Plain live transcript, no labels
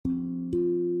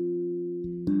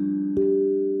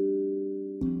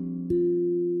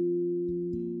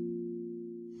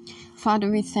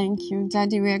Father, we thank you.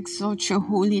 Daddy, we exalt your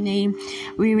holy name.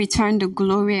 We return the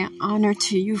glory and honor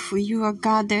to you, for you are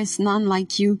God. There's none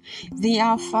like you, the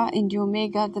Alpha and the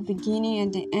Omega, the beginning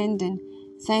and the ending.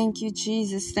 Thank you,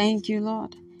 Jesus. Thank you,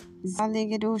 Lord.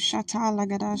 Thank you,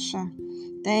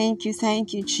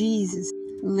 Jesus.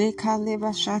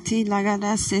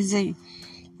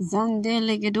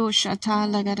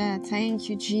 Thank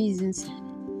you, Jesus.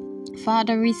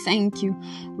 Father, we thank you.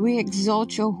 We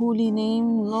exalt your holy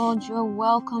name. Lord, you're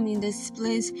welcome in this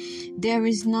place. There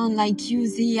is none like you,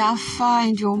 the Alpha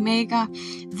and the Omega,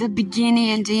 the beginning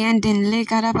and the ending.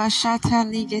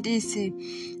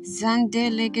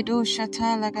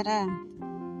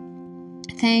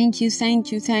 Thank you,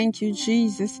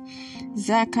 Jesus.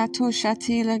 Zakato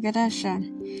shati lagadasha.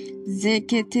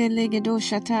 Zekete legedo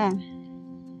shata.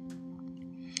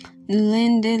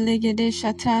 Lende legede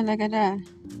shata lagada.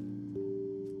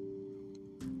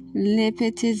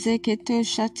 Lepete zeketo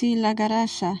shati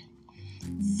lagarasha.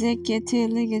 Zekete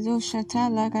legedo shata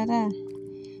lagada.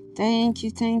 Thank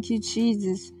you,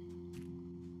 Jesus.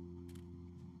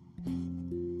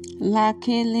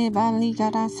 Lakele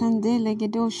baligara sande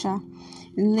legedosha.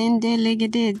 Lende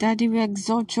legede. Daddy, we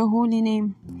exalt your holy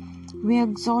name. We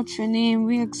exalt your name.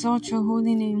 We exalt your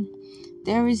holy name.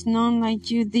 There is none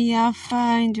like you, the Alpha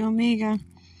and the Omega,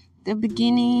 the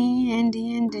beginning and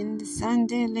the ending. The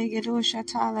Sunday legedosha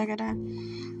talagada.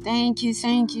 Thank you,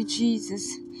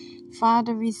 Jesus.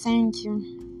 Father, we thank you.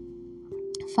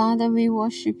 Father, we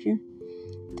worship you.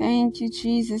 Thank you,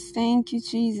 Jesus. Thank you,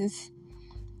 Jesus.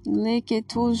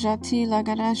 Leketo jati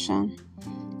lagadasha.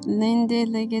 Lende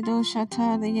legedosha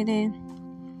talagade.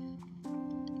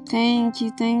 Thank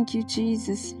you,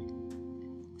 Jesus.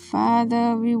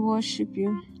 Father, we worship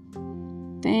you.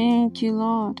 Thank you,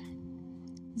 Lord.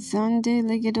 Zande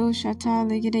legedo shata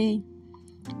legede.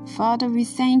 Father, we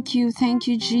thank you. Thank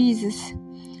you, Jesus.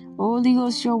 Holy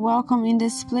Ghost, you're welcome in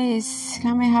this place.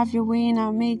 Come and have your way in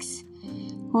our midst.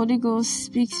 Holy Ghost,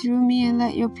 speak through me and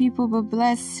let your people be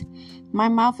blessed. My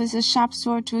mouth is a sharp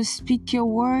sword to speak your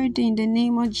word in the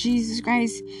name of Jesus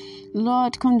Christ.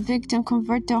 Lord, convict and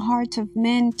convert the heart of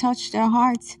men. Touch their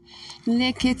hearts.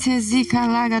 You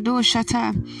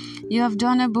have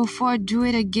done it before. Do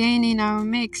it again in our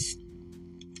mix.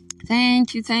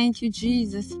 Thank you,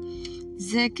 Jesus.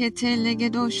 Zekete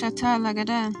legedo shata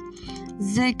lagada.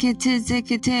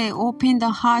 Zekete. Open the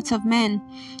hearts of men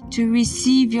to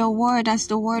receive your word as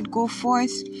the word go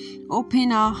forth.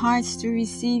 Open our hearts to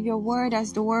receive your word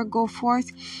as the word go forth.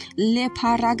 Le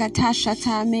paragata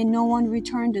shata. May no one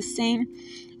return the same.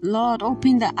 Lord,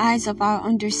 open the eyes of our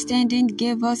understanding.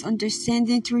 Give us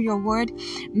understanding through your word.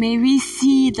 May we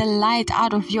see the light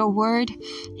out of your word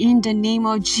in the name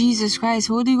of Jesus Christ.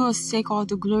 Holy Ghost, take all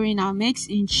the glory in our mix.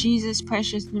 In Jesus'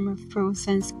 precious name of prayer,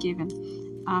 thanksgiving.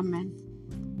 Amen.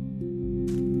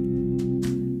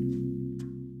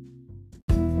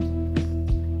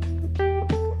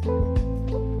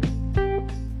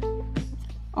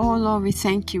 Oh Lord, we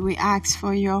thank you. We ask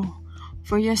for your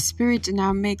spirit in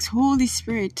our mix. Holy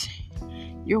Spirit,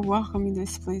 you're welcome in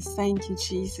this place. Thank you,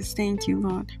 Jesus. Thank you,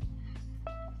 Lord.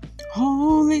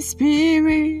 Holy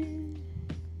Spirit,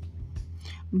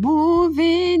 move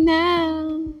in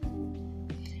now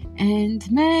and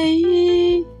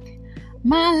make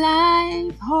my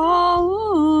life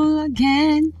whole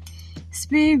again.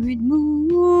 Spirit,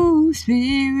 move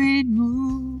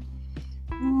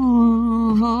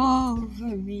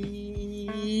over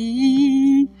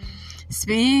me.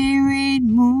 Spirit,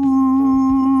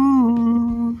 move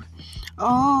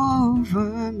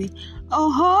over me.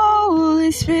 Oh,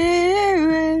 Holy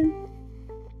Spirit,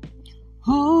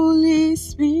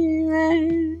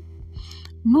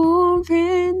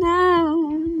 moving now,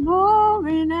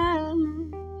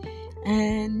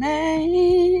 and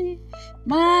make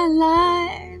my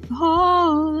life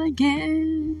whole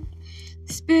again.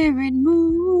 Spirit,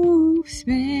 move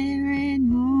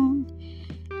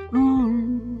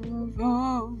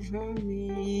over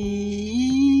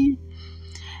me.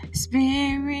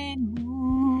 Spirit,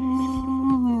 move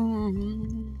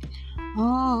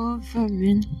over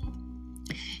me.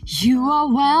 You are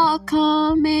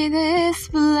welcome in this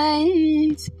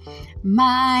place,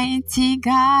 mighty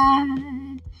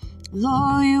God.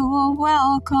 Lord, you are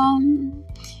welcome.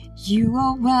 You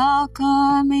are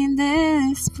welcome in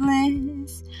this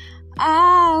place,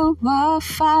 our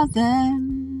Father.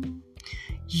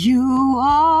 You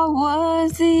are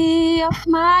worthy of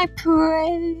my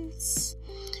praise.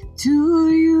 To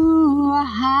you I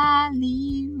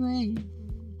highly raise.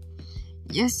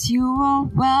 Yes, you are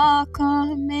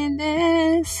welcome in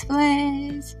this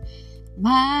place,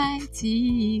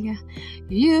 mighty God.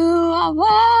 You are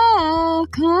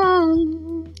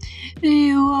welcome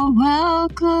You are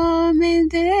welcome in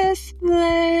this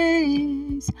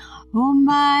place,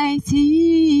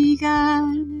 Almighty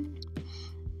God.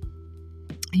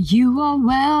 You are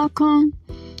welcome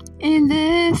in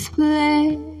this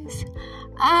place,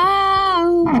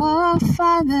 our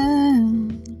Father.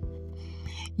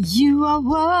 You are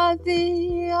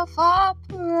worthy of our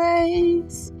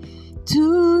praise.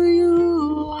 To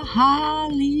you are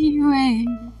highly raised.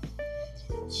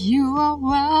 You are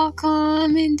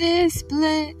welcome in this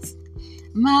place,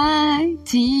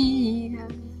 mighty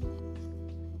God.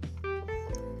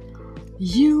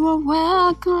 You are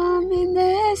welcome in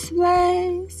this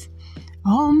place,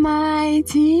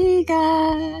 Almighty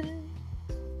God.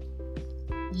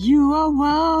 You are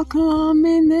welcome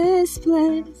in this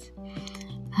place,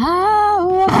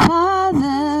 our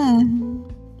Father.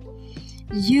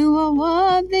 You are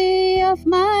worthy of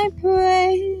my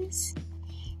praise.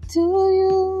 To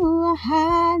you are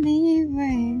highly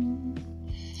raised.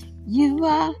 You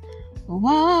are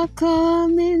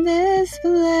welcome in this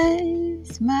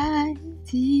place,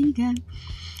 mighty God.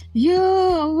 You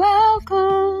are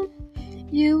welcome.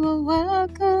 You are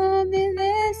welcome in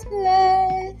this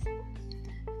place,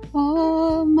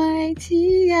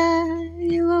 Almighty God.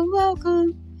 You are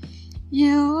welcome.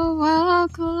 You are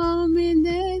welcome in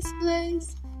this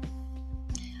place,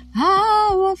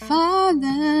 our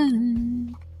Father.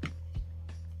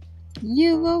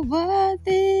 You are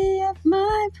worthy of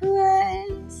my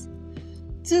praise.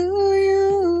 To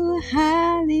you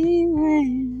highly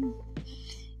raised.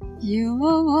 You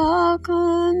are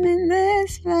welcome in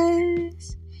this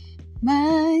place,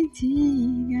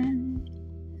 mighty God.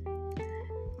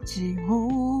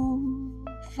 Jehovah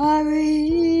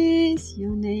is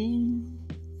your name.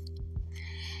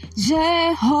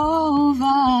 Jehovah,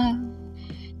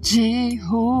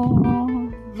 Jehovah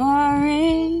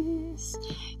is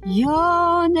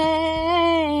your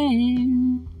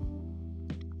name.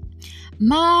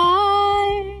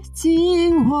 Mighty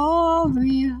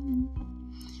warrior,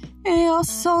 you're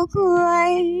so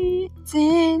great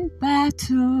in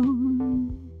battle.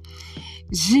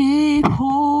 Jehovah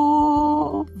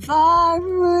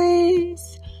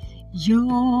is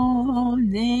your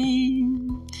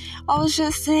name. Oh,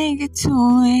 just sing it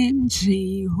to him.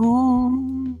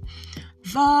 Jehovah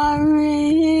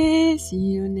is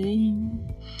your name.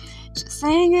 Just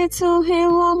sing it to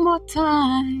him one more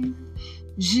time.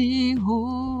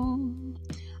 Jehovah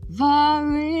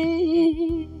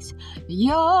is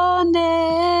your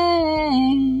name.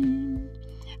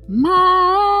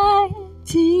 Mighty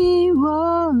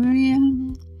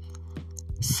warrior,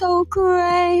 so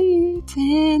great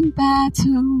in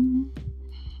battle.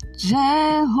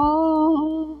 Jehovah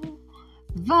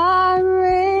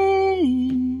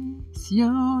is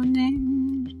your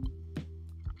name.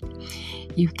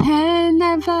 You can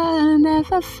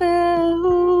never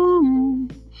fail.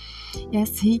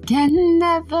 Yes, he can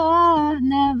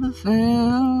never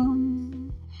fail.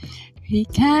 He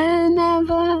can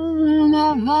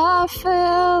never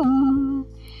fail.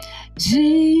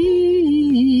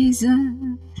 Jesus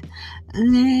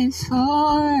lives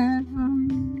forever.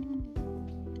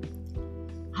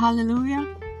 Hallelujah.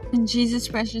 In Jesus'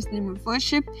 precious name of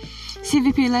worship.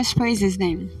 CVP, let's praise his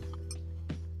name.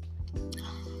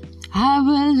 I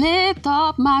will lift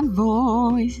up my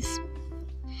voice.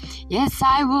 Yes,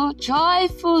 I will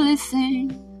joyfully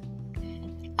sing.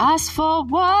 As for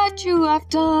what you have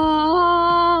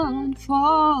done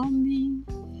for me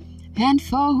and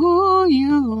for who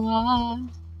you are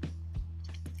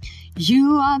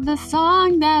the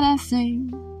song that I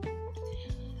sing.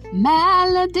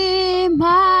 Melody,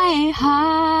 my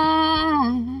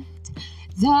heart,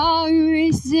 the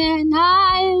reason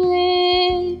I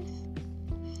live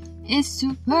is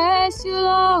to praise you,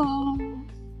 Lord.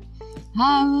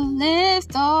 I will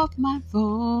lift up my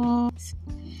voice.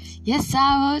 Yes,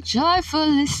 I will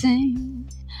joyfully sing.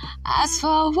 As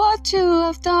for what you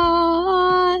have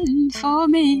done for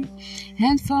me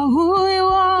and for who you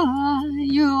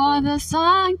are the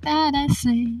song that I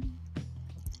sing.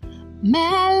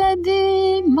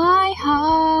 Melody, my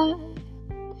heart,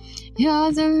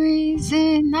 you're the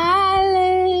reason I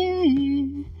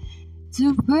live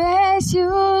to praise you,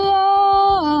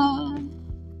 Lord.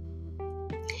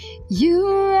 You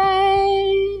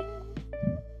reign,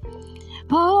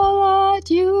 oh Lord,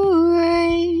 you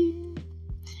reign.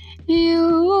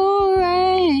 You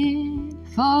reign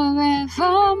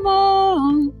forevermore.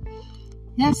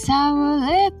 Yes, I will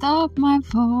lift up my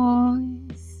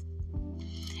voice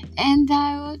and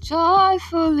I will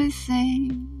joyfully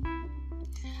sing.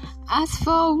 As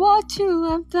for what you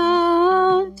have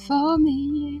done for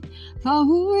me, for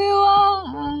who you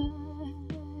are,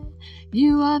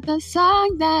 You are the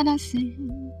song that I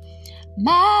sing,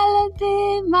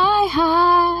 melody in my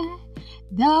heart,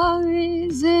 the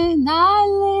reason I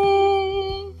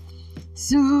live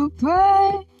to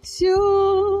praise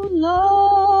you,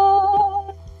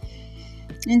 Lord.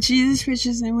 In Jesus'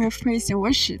 precious name we have praised and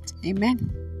worshipped.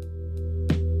 Amen.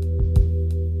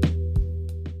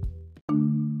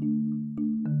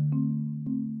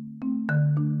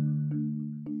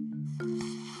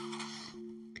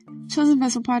 Chosen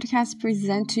Vessel Podcast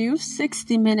present to you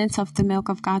 60 minutes of the milk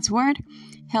of God's Word,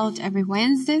 held every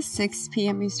Wednesday, 6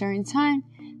 p.m. Eastern Time,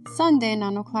 Sunday,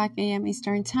 9 o'clock a.m.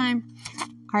 Eastern Time.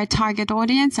 Our target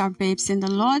audience are babes in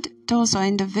the Lord. Those are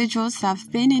individuals that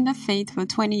have been in the faith for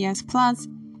 20 years plus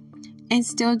and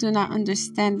still do not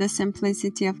understand the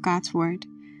simplicity of God's Word.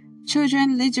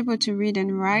 Children eligible to read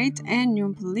and write, and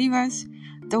new believers,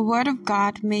 the Word of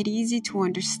God made easy to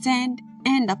understand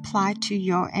and apply to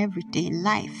your everyday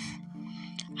life.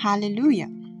 Hallelujah.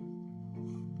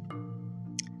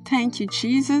 Thank you,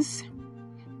 Jesus.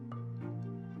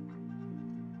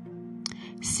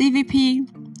 CVP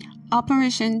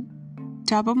Operation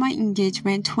Double My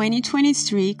Engagement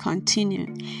 2023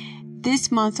 continued.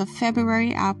 This month of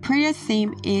February, our prayer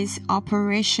theme is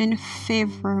Operation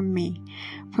Favor Me.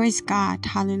 Praise God.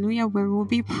 Hallelujah. We will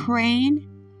be praying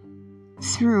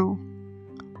through.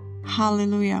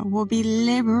 Hallelujah. We'll be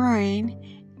laboring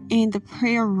in the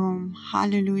prayer room.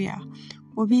 Hallelujah.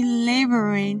 We'll be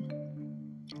laboring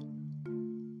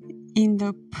in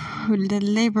the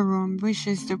labor room, which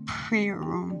is the prayer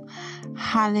room.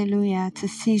 Hallelujah. To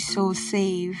see souls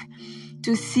saved.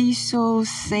 To see souls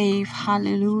saved.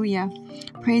 Hallelujah.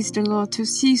 Praise the Lord. To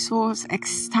see souls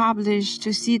established.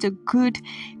 To see the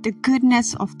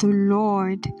goodness of the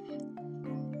Lord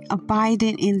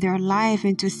abiding in their life,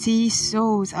 and to see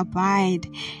souls abide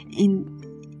in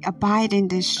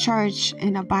this church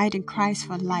and abide in Christ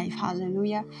for life.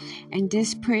 Hallelujah. And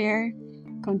this prayer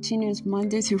continues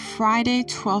Monday through Friday,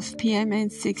 12 p.m.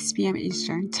 and 6 p.m.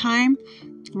 Eastern Time,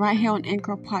 right here on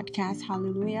Anchor Podcast.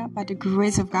 Hallelujah. By the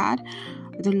grace of God,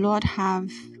 the Lord have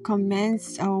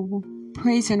commenced our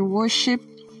praise and worship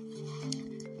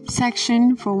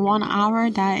section for 1 hour.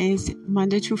 That is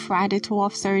Monday through Friday,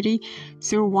 12:30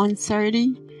 through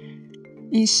 1:30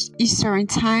 Eastern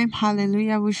Time.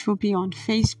 Hallelujah. Which will be on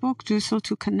Facebook. Do so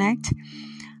to connect.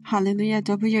 Hallelujah.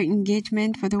 Double your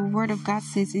engagement, for the word of God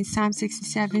says in Psalm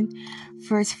 67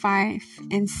 verse 5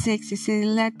 and 6, it says,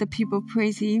 let the people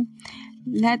praise him.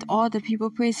 Let all the people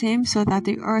praise him, so that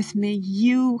the earth may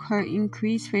yield her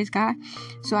increase. Praise God.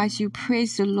 So as you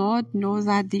praise the Lord, know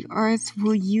that the earth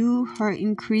will yield her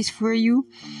increase for you,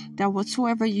 that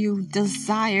whatsoever you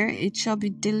desire, it shall be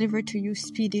delivered to you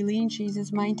speedily in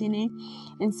Jesus' mighty name.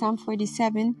 In Psalm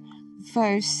 47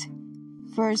 verse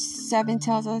 7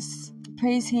 tells us,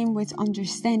 praise him with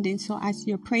understanding. So as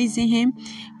you're praising him,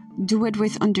 do it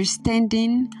with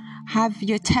understanding. Have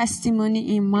your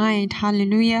testimony in mind.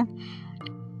 Hallelujah.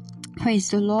 Praise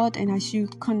the Lord. And as you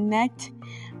connect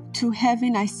to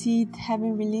heaven, I see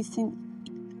heaven releasing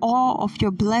all of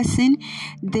your blessing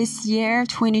this year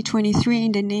 2023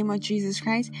 in the name of Jesus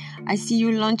Christ. I see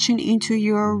you launching into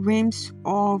your realms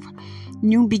of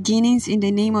new beginnings in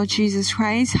the name of Jesus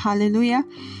Christ. Hallelujah.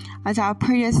 As our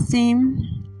prayer theme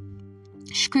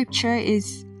scripture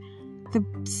is the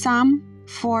Psalm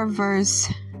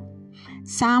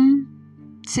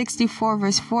 64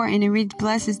 verse 4, and it reads,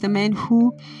 blessed is the man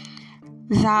who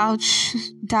thou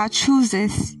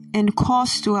choosest and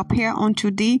cause to appear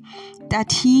unto thee, that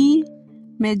he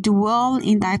may dwell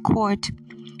in thy court.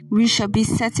 We shall be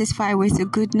satisfied with the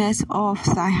goodness of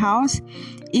thy house,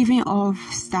 even of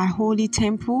thy holy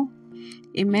temple.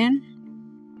 Amen.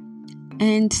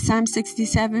 And Psalm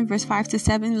 67 verse 5 to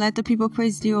 7, let the people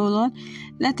praise thee, O Lord.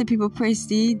 Let the people praise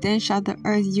thee, then shall the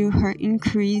earth yield her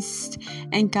increase.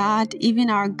 And God, even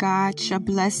our God, shall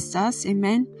bless us.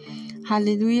 Amen.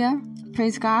 Hallelujah.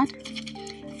 Praise God.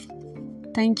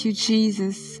 Thank you,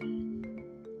 Jesus. And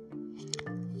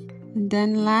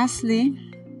then lastly,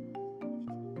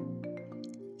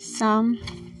 Psalm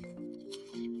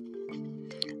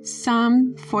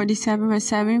 47 verse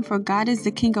 7, for God is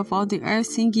the King of all the earth,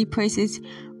 sing ye praises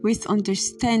with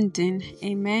understanding.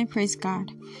 Amen. Praise God.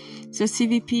 So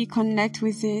CVP, connect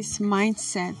with this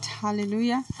mindset.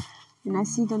 Hallelujah. And I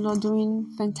see the Lord doing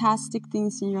fantastic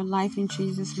things in your life in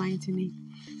Jesus' mighty name.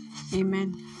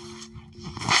 Amen.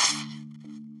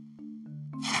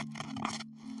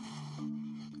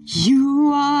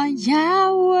 You are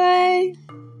Yahweh.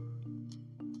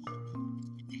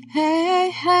 Hey,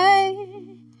 hey.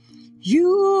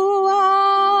 You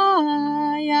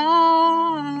are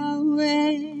Yahweh.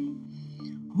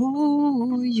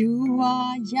 Oh, you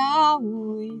are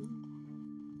Yahweh.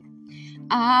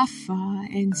 Alpha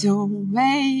and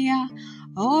Omega.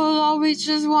 Oh Lord, we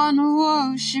just want to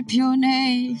worship your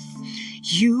name.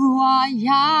 You are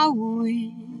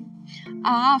Yahweh,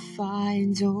 Alpha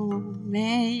and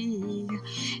Omega.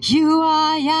 You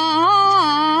are Yahweh.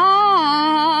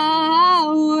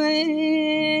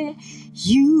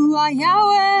 You are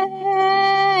Yahweh.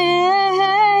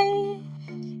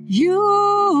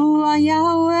 You are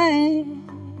Yahweh.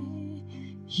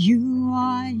 You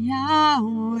are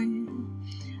Yahweh,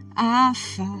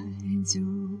 Alpha and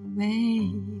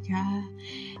Omega.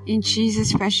 In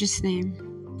Jesus' precious name,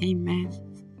 amen.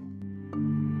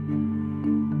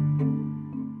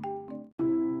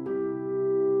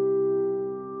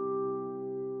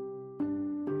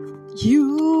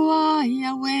 You are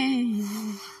Yahweh.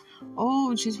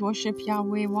 Oh, just worship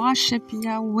Yahweh. Worship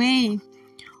Yahweh.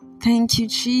 Thank you,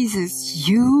 Jesus.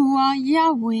 You are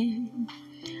Yahweh,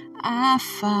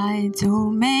 Alpha and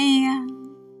Omega.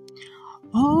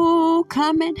 Oh,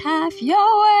 come and have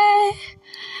your way.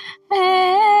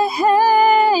 Hey,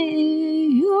 hey,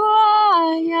 you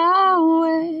are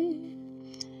Yahweh.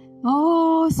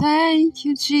 Oh, thank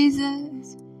you,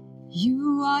 Jesus.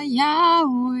 You are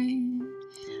Yahweh,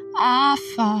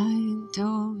 Alpha and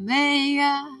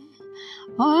Omega.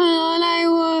 Oh, Lord, I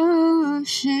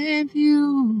worship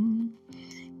you.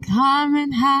 Come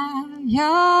and have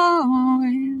your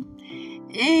way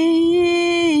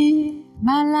in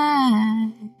my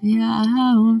life,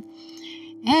 Yahweh.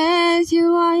 As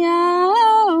you are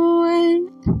Yahweh,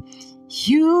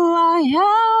 you are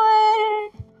Yahweh.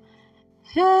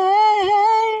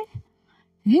 Hey,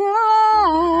 you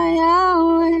are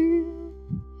Yahweh.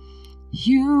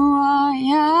 You are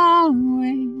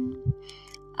Yahweh,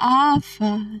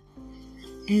 Alpha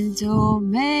and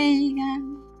Omega.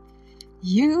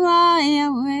 You are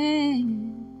Yahweh.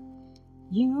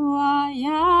 You are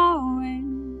Yahweh,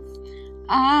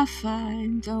 Alpha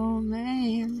and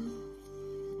Omega.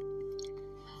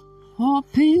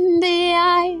 Open the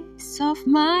eyes of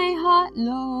my heart,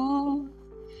 Lord.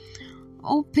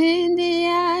 Open the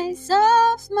eyes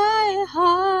of my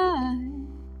heart.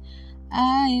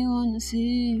 I wanna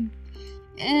see you.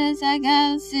 Yes, I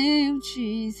gotta see you,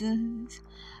 Jesus.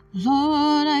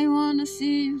 Lord, I wanna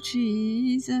see you,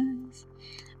 Jesus.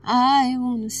 I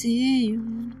wanna see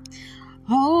you.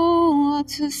 Oh,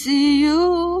 to see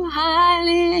you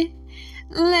highly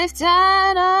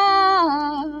lifted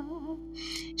up,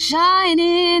 shine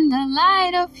in the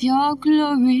light of your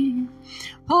glory.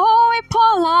 Oh, we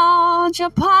pour out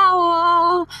your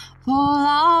power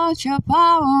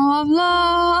of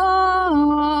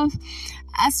love,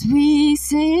 as we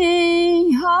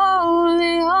sing,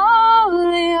 holy,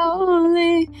 holy,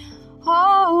 holy,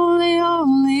 holy,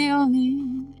 holy, holy.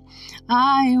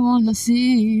 I wanna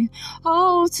see,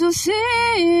 oh, to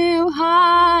see you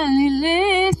highly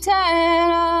lifted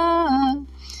up,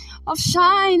 of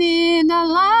shining the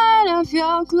light of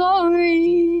your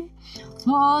glory.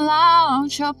 Pour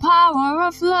out your power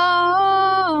of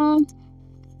love,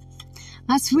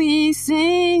 as we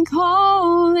sing,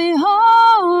 holy,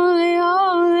 holy,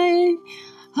 holy,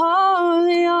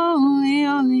 holy, holy,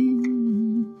 holy,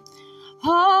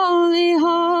 holy,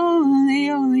 holy,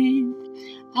 holy.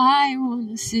 I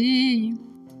wanna see you.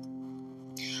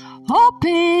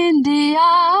 Open the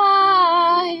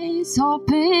eyes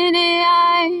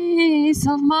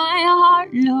of my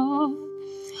heart, Lord.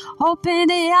 Open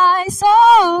the eyes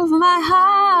of my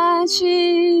heart,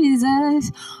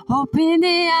 Jesus. Open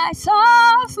the eyes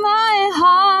of my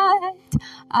heart.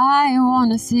 I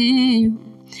wanna see you.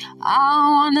 I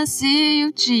wanna see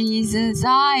you, Jesus.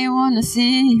 I wanna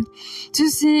see you. To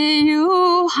see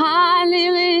you highly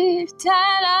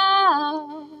lifted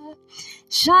up,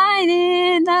 shine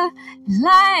in the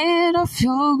light of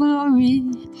your glory.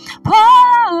 Pour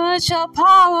out your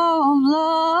power of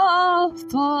love.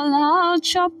 Pour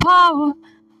out your power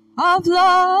of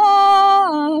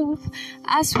love,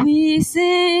 as we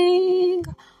sing,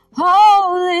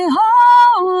 holy,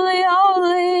 holy,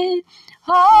 holy,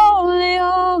 holy,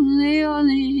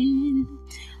 holy,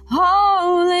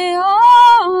 holy, holy,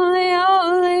 holy,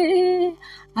 holy.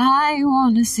 I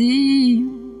wanna see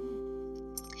you.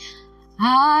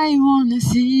 I wanna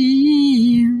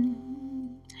see you.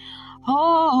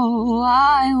 Oh,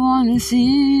 I wanna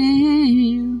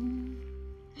see you.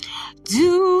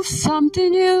 Do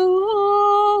something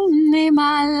new in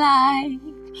my life.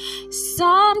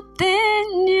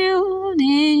 Something new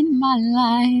in my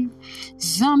life.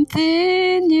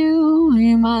 Something new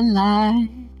in my life.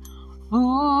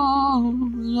 Oh,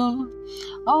 Lord.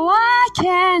 Oh, I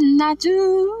cannot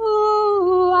do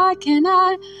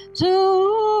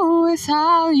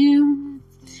without you.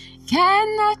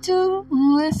 cannot do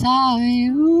without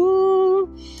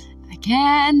you. I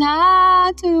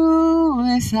cannot do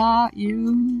without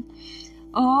you.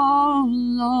 Oh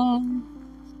Lord.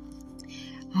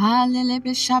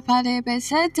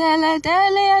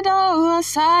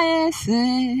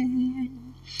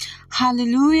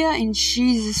 Hallelujah. In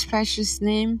Jesus' precious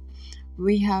name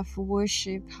we have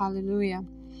worship. Hallelujah.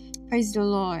 Praise the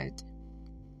Lord.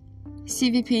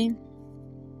 CVP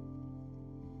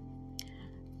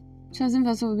Chosen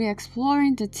Vessel will be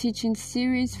exploring the teaching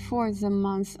series for the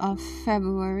month of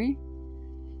February.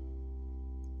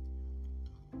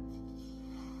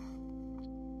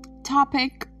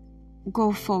 Topic: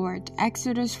 Go forward.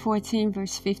 Exodus 14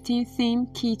 verse 15. Theme: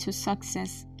 Key to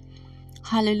success.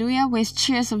 Hallelujah. With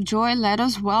cheers of joy, let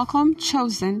us welcome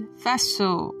Chosen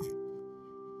Vessel.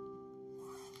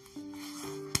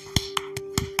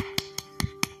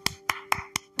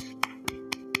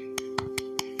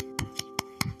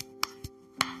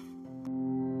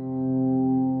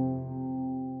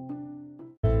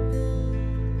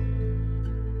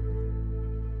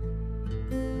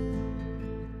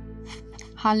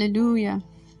 Hallelujah.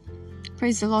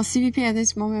 Praise the Lord. CVP, at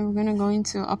this moment, we're going to go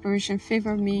into Operation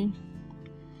Favor Me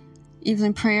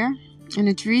evening prayer. And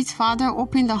it reads, Father,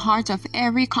 open the heart of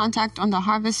every contact on the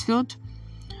harvest field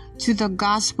to the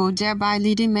gospel, thereby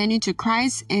leading many to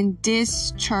Christ in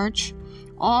this church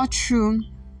all through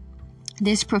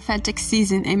this prophetic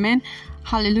season. Amen.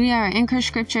 Hallelujah. Our anchor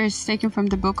scripture is taken from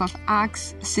the book of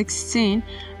Acts 16,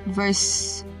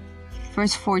 verse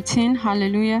 14.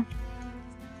 Hallelujah.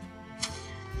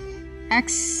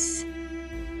 Acts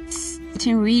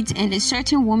 16 reads, and a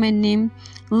certain woman named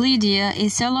Lydia, a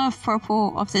seller of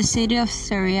purple of the city of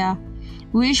Syria,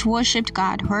 which worshipped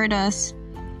God, heard us,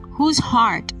 whose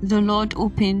heart the Lord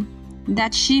opened,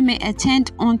 that she may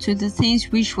attend unto the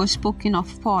things which were spoken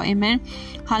of Paul. Amen.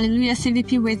 Hallelujah.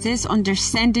 CVP, with this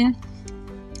understanding,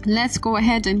 let's go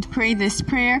ahead and pray this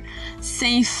prayer,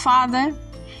 saying, Father,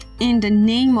 in the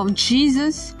name of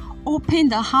Jesus, open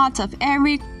the heart of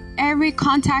every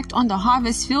contact on the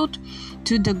harvest field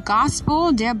to the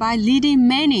gospel, thereby leading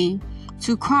many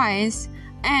to Christ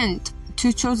and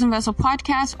to Chosen Vessel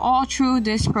Podcast all through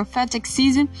this prophetic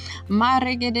season. Open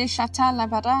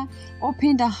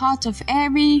the heart of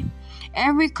every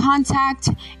contact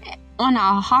on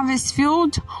our harvest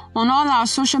field, on all our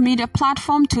social media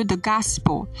platform to the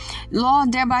gospel,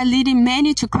 Lord, thereby leading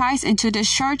many to Christ and to the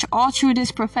church all through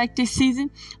this prophetic season.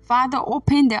 Father,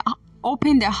 open their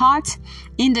hearts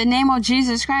in the name of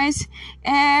Jesus Christ.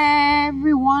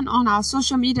 Everyone on our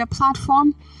social media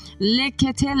platform, Lord,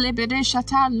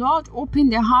 open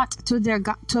their heart to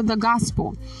the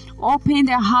gospel. Open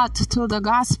their heart to the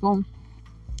gospel,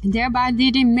 thereby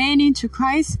leading many to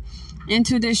Christ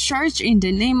into the church in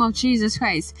the name of Jesus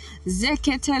Christ.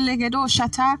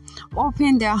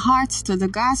 Open their hearts to the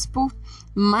gospel.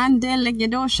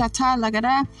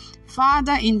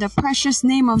 Father, in the precious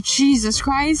name of Jesus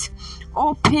Christ,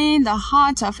 open the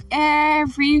heart of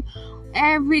every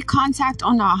contact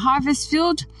on our harvest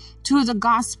field to the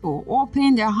gospel.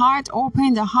 Open their heart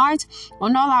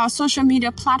on all our social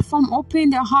media platform.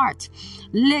 Open their heart.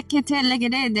 Leading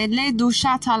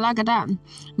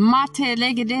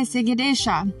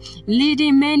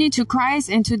many to Christ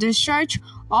and to the church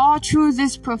all through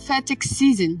this prophetic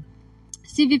season.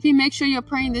 CVP, make sure you're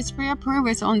praying this prayer. Pray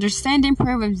with understanding,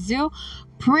 pray with zeal,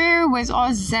 pray with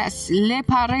all zest.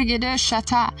 Lord,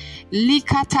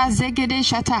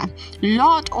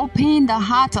 open the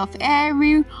heart of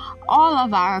all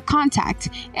of our contact,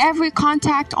 every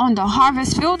contact on the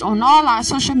harvest field, on all our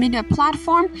social media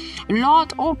platform.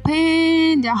 Lord,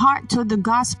 open their heart to the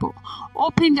gospel.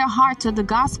 Open their heart to the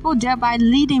gospel, thereby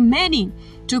leading many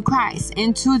to Christ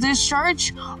and to this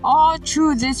church all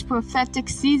through this prophetic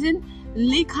season.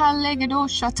 Lika legedo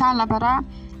shata labara,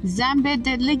 zambe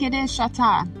de legede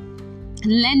shata.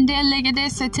 Lende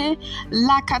legede sete,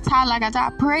 lakata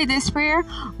lagada. Pray this prayer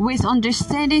with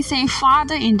understanding, saying,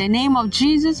 Father, in the name of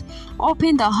Jesus,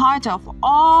 open the heart of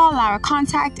all our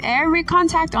contact, every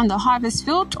contact on the harvest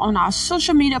field, on our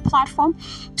social media platform,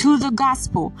 to the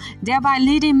gospel, thereby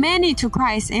leading many to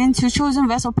Christ and to Chosen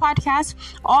Vessel Podcast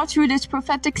all through this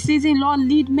prophetic season. Lord,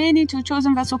 lead many to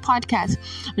Chosen Vessel Podcast.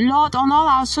 Lord, on all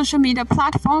our social media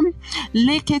platform,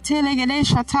 lekete legede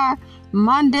shata,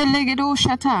 Mandelegedo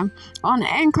Shata, on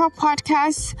Anchor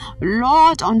Podcasts,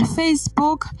 Lord, on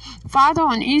Facebook, Father,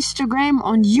 on Instagram,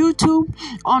 on YouTube,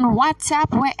 on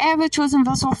WhatsApp, wherever Chosen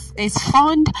Vessel is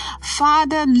found.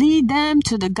 Father, lead them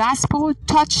to the gospel,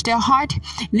 touch their heart,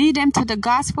 lead them to the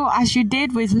gospel as you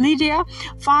did with Lydia.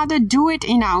 Father, do it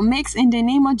in our mix in the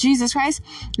name of Jesus Christ.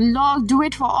 Lord, do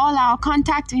it for all our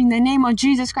contact in the name of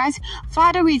Jesus Christ.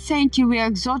 Father, we thank you. We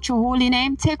exalt your holy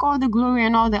name. Take all the glory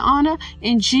and all the honor.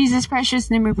 In Jesus'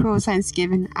 precious name we pray with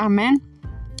thanksgiving. Amen.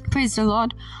 Praise the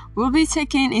Lord. We'll be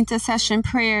taking intercession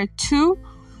prayer 2.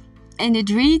 And it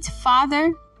reads,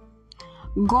 Father,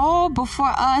 go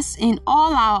before us in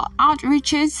all our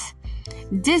outreaches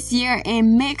this year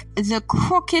and make the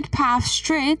crooked path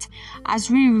straight as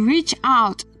we reach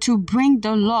out to bring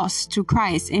the lost to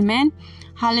Christ. Amen.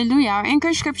 Hallelujah. Our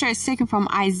anchor scripture is taken from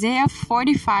Isaiah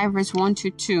 45 verse 1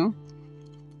 to 2.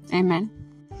 Amen.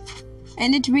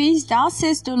 And it reads, Thou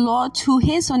says the Lord to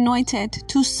his anointed,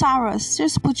 to Cyrus,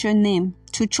 just put your name,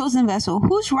 to Chosen Vessel,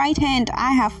 whose right hand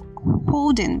I have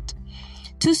holden,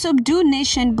 to subdue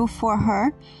nation before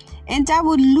her, and I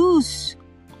would loose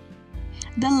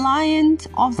the lions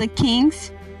of the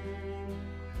kings,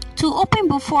 to open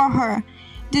before her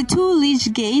the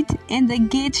two-leaved gate, and the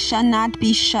gate shall not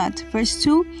be shut. Verse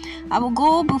 2, I will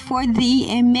go before thee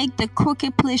and make the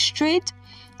crooked place straight.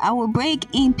 I will break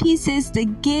in pieces the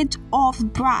gate of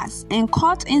brass and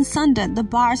cut in sunder the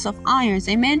bars of irons.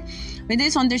 Amen. With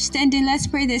this understanding, let's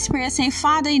pray this prayer saying,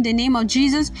 Father, in the name of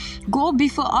Jesus, go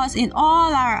before us in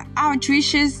all our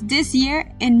outreaches this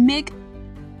year and make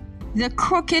the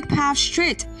crooked path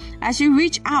straight as you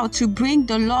reach out to bring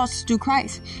the lost to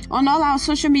Christ. On all our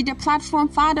social media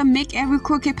platforms, Father, make every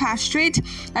crooked path straight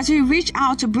as we reach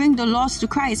out to bring the lost to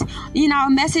Christ. In our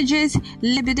messages,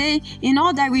 liberty, in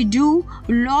all that we do,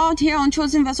 Lord, here on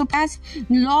Chosen Vessel Path,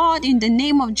 Lord, in the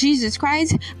name of Jesus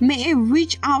Christ, may it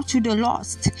reach out to the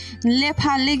lost.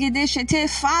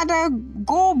 Father,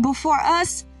 go before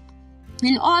us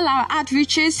in all our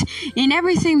outreaches, in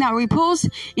everything that we post,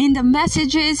 in the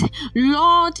messages,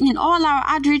 Lord, in all our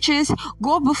outreaches,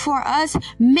 go before us,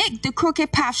 make the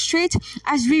crooked path straight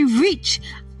as we reach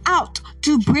out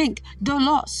to bring the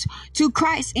lost to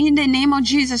Christ in the name of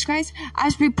Jesus Christ.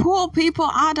 As we pull people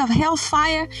out of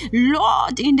hellfire,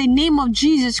 Lord, in the name of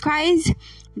Jesus Christ,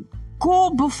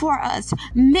 go before us.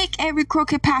 Make every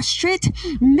crooked path straight.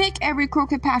 Make every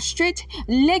crooked path straight.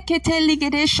 Lekete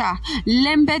ligedesha.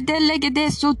 Lembede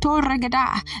legede soto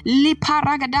regada.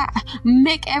 Liparagada.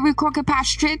 Make every crooked path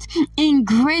straight.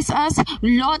 Increase us,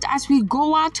 Lord, as we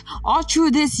go out all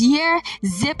through this year.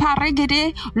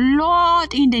 Zeparegede.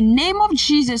 Lord, in the name of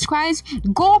Jesus Christ,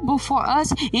 go before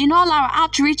us in all our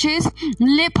outreaches.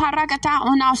 Leparagata,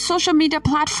 on our social media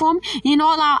platform, in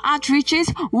all our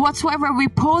outreaches, whatsoever we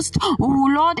post, oh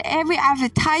Lord, every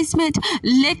advertisement,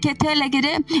 may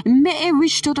it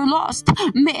reach to the lost,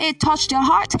 may it touch their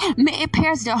heart, may it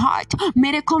pierce their heart,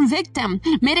 may it convict them,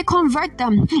 may it convert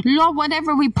them. Lord,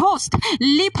 whatever we post,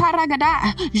 let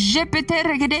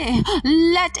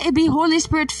it be Holy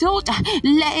Spirit filled,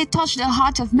 let it touch the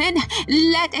heart of men,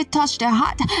 let it touch their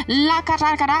heart.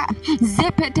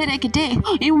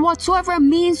 In whatsoever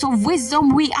means of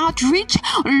wisdom we outreach,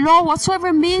 Lord,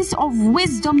 whatsoever means of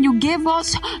wisdom you give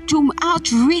us to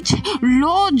outreach,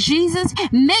 Lord Jesus,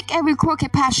 make every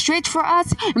crooked path straight for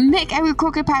us, make every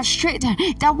crooked path straight,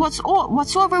 that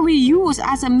whatsoever we use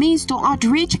as a means to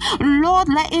outreach, Lord,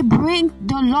 let it bring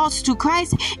the lost to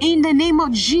Christ in the name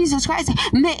of Jesus Christ.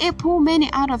 May it pull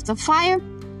many out of the fire.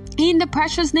 In the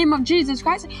precious name of Jesus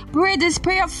Christ, pray this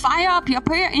prayer, fire up your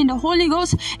prayer in the Holy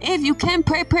Ghost. If you can,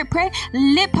 pray.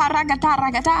 Le paragata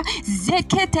ragata,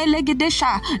 zekete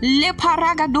legedesha, le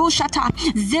paragadoshata,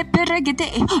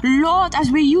 zeperegete. Lord,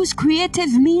 as we use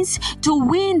creative means to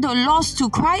win the lost to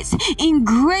Christ,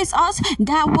 increase us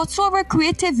that whatsoever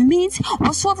creative means,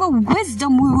 whatsoever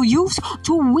wisdom we will use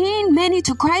to win many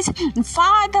to Christ,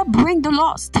 Father, bring the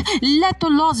lost. Let the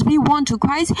lost be won to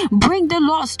Christ. Bring the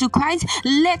lost to Christ.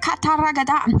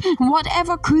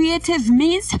 Whatever creative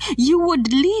means you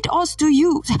would lead us to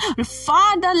use,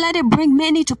 Father, let it bring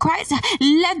many to Christ.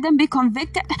 Let them be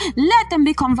convicted. Let them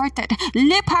be converted.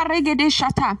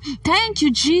 Thank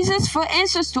you, Jesus, for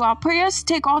answers to our prayers.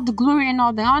 Take all the glory and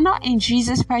all the honor. In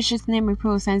Jesus' precious name we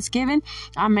pray with thanksgiving.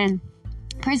 Amen.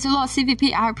 Praise the Lord,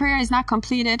 CVP. Our prayer is not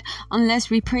completed unless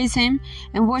we praise Him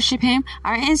and worship Him.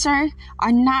 Our answers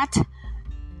are not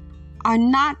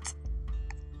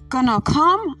gonna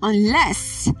come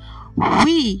unless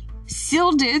we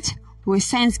sealed it with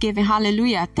thanksgiving.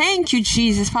 Hallelujah. Thank you,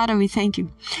 Jesus. Father, we thank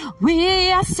you.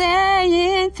 We are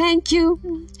saying thank you.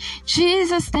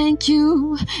 Jesus, thank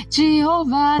you.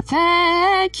 Jehovah,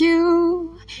 thank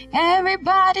you.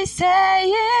 Everybody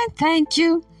saying thank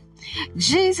you.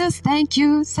 Jesus, thank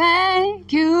you,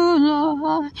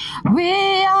 Lord.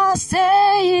 We are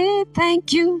saying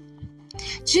thank you.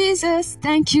 Jesus,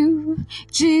 thank you,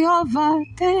 Jehovah,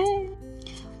 thank.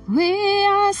 We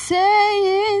are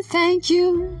saying thank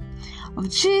you. Oh,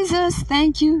 Jesus,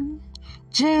 thank you.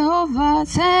 Jehovah,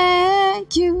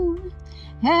 thank you.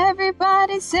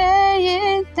 Everybody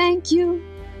saying thank you.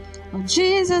 Oh,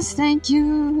 Jesus, thank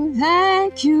you.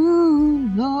 Thank you,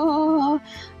 Lord.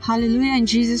 Hallelujah. In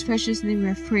Jesus' precious name we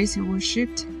have praised and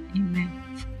worshipped. Amen.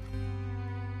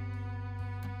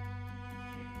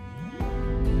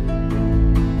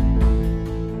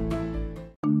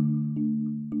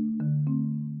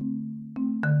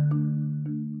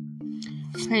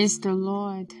 Praise the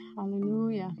Lord.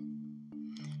 Hallelujah.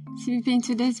 CVP, in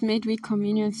today's Midweek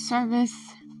Communion service,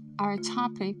 our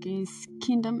topic is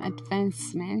Kingdom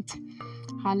Advancement.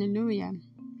 Hallelujah.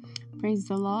 Praise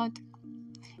the Lord.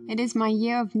 It is my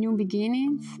year of new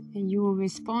beginnings, and you will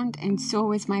respond, and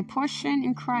so is my portion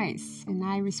in Christ. And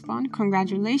I respond,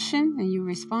 congratulations, and you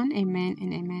respond, amen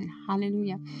and amen.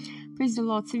 Hallelujah. Praise the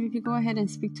Lord. CVP, go ahead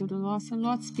and speak to the Lord. So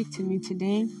Lord, speak to me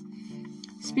today.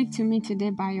 Speak to me today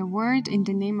by your word in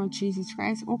the name of Jesus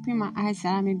Christ. Open my eyes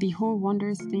that I may behold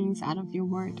wondrous things out of your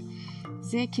word.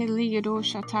 Thank you,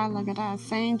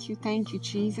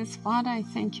 Jesus. Father, I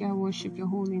thank you. I worship your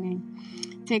holy name.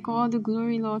 Take all the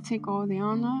glory, Lord. Take all the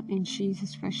honor in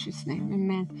Jesus' precious name.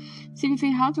 Amen.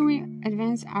 CVP, how do we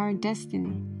advance our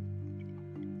destiny?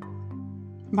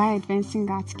 By advancing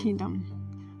God's kingdom.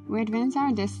 We advance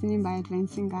our destiny by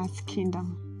advancing God's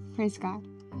kingdom. Praise God.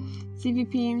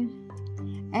 CVP,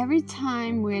 every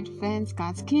time we advance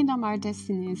God's kingdom, our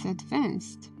destiny is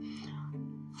advanced.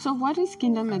 So what is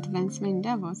kingdom advancement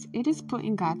endeavors? It is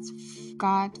putting God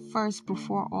first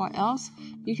before all else.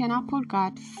 You cannot put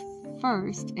God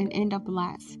first and end up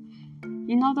last.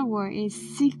 In other words,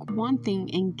 is seek one thing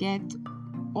and get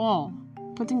all.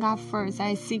 Putting God first,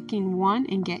 that is seeking one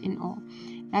and getting all.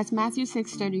 That's Matthew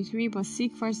 6:33. But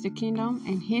seek first the kingdom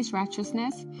and his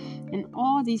righteousness, and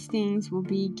all these things will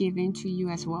be given to you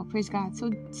as well. Praise God. So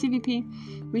CVP,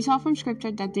 we saw from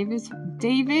scripture that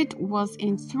David was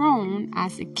enthroned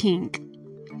as a king.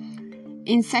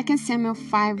 In 2 Samuel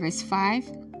 5 verse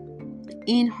 5,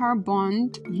 in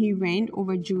Hebron he reigned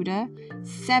over Judah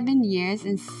 7 years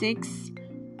and 6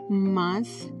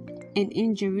 months, and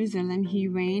in Jerusalem he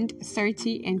reigned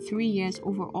 30 and 3 years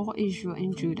over all Israel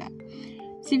and Judah.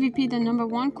 CVP, the number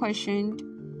one question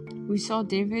we saw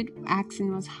David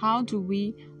asking was, how do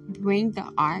we bring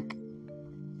the ark?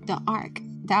 The ark.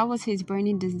 That was his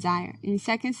burning desire. In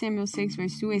 2 Samuel 6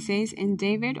 verse 2 it says, and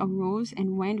David arose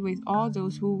and went with all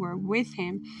those who were with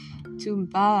him to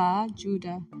Baal,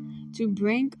 Judah, to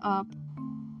bring up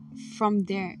from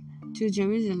there to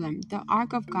Jerusalem the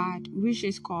ark of God, which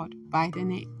is called by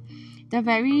the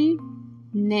very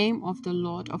name of the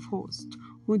Lord of hosts,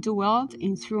 who dwelt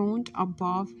enthroned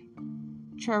above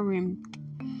cherubim.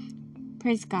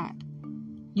 Praise God.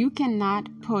 You cannot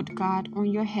put God on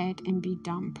your head and be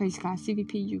dumb. Praise God.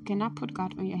 CVP, you cannot put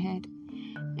God on your head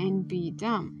and be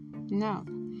dumb. No.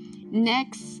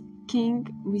 Next king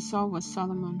we saw was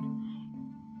Solomon.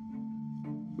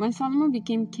 When Solomon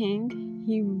became king,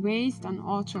 he raised an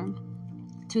altar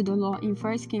to the Lord in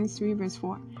 1 Kings 3 verse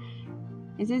 4.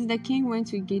 It says, the king went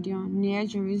to Gibeon near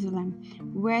Jerusalem,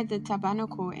 where the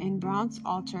tabernacle and bronze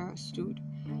altar stood,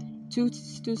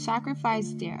 to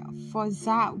sacrifice there, for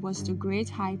that was the great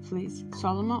high place.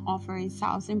 Solomon offered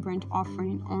 1,000 burnt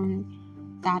offering on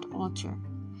that altar.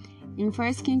 In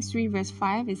 1 Kings 3 verse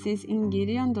 5, it says, in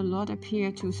Gibeon the Lord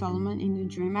appeared to Solomon in a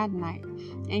dream at night,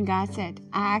 and God said,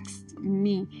 ask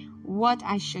me what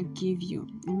I shall give you.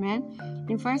 Amen.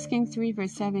 In 1 Kings 3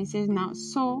 verse 7, it says, now,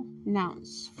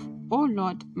 O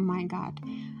Lord my God,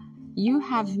 you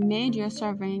have made your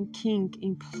servant king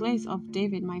in place of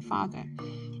David my father.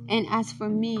 And as for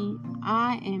me,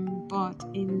 I am but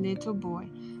a little boy.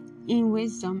 In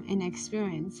wisdom and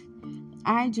experience,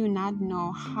 I do not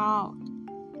know how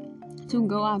to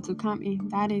go out to come in,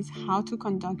 that is, how to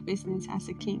conduct business as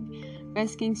a king. 1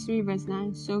 Kings 3 verse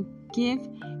 9, so give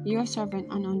your servant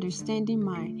an understanding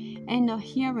mind and a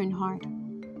hearing heart,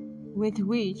 with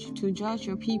which to judge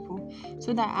your people,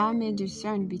 so that I may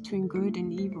discern between good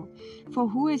and evil. For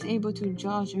who is able to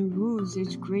judge and rule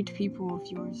this great people of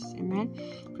yours? Amen.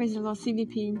 Praise the Lord.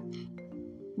 CVP,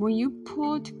 when you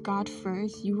put God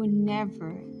first, you will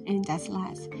never end as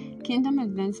last. Kingdom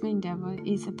Advancement Endeavor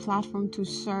is a platform to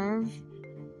serve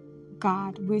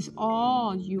God with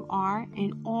all you are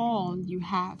and all you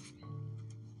have.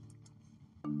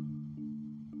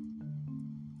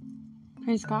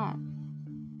 Praise God.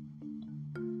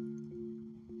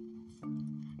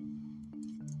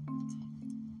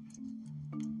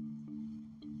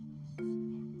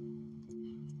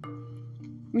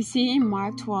 We see in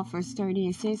Mark 12 verse 30,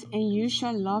 it says, "And you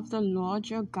shall love the Lord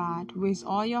your God with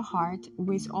all your heart,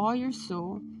 with all your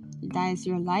soul," that is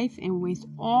your life, "and with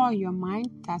all your mind,"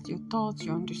 that's your thoughts,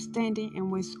 your understanding,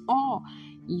 "and with all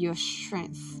your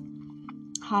strength."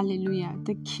 Hallelujah.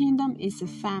 The kingdom is a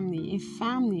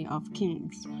family of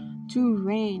kings, to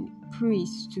reign,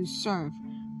 priests to serve,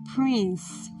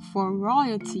 prince for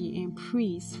royalty and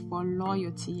priest for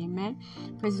loyalty. Amen.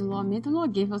 Praise the Lord. May the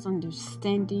Lord give us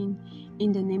understanding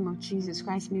in the name of Jesus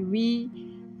Christ. May we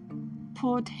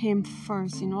put him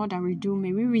first in all that we do.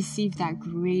 May we receive that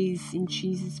grace in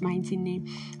Jesus' mighty name.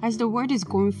 As the word is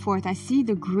going forth, I see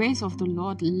the grace of the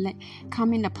Lord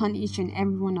coming upon each and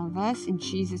every one of us in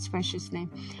Jesus' precious name.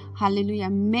 Hallelujah.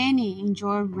 Many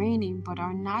enjoy reigning but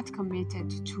are not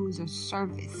committed to the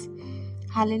service.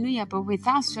 Hallelujah. But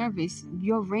without service,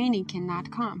 your reigning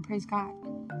cannot come. Praise God.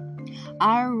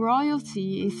 Our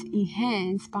royalty is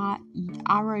enhanced by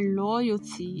our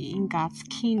loyalty in God's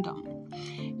kingdom.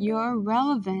 Your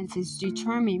relevance is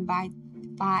determined by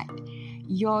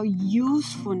your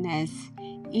usefulness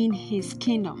in his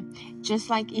kingdom. Just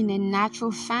like in a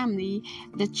natural family,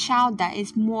 the child that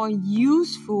is more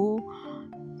useful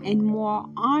and more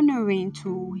honoring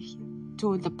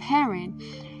to the parent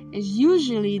is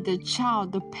usually the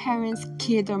child the parents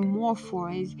cater more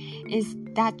for, is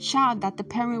that child that the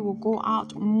parent will go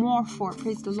out more for.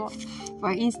 Praise the Lord.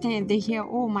 For instance, if they hear,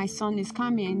 "Oh, my son is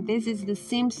coming," and this is the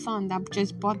same son that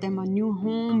just bought them a new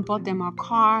home, bought them a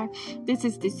car, this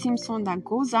is the same son that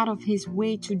goes out of his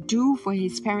way to do for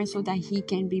his parents so that he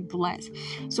can be blessed.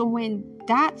 So when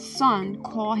that son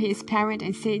call his parent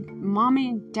and say,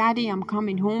 "Mommy, Daddy, I'm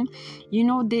coming home,"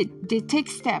 they take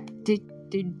step.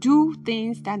 They do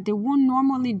things that they won't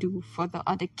normally do for the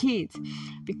other kids.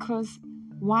 Because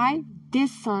why?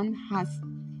 This son has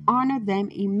honored them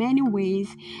in many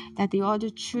ways that the other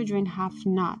children have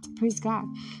not. Praise God.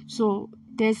 So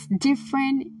there's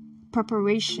different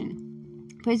preparation.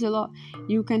 Praise the Lord.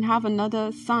 You can have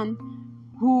another son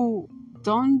who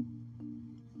don't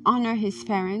honor his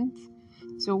parents.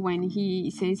 So when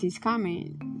he says he's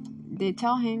coming, they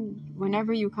tell him,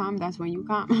 "Whenever you come, that's when you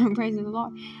come." Praise the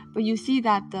Lord. But you see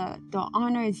that the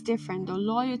honor is different. The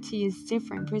loyalty is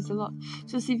different. Praise the Lord.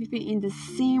 So CVP, in the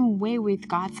same way with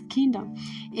God's kingdom,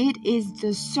 it is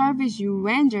the service you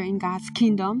render in God's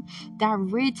kingdom that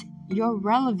rates your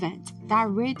relevance, that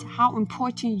rates how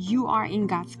important you are in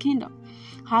God's kingdom.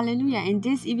 Hallelujah. And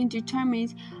this even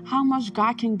determines how much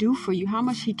God can do for you, how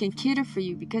much he can cater for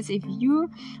you. Because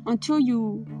until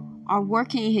you are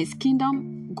working in his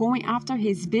kingdom, going after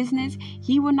his business,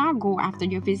 he will not go after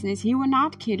your business. He will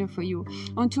not cater for you.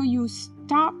 Until you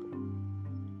stop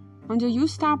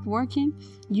working,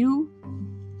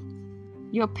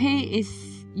 your pay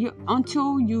is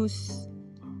until you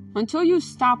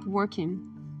stop working,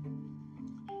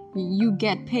 you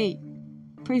get paid.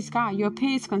 Praise God. Your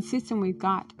pay is consistent with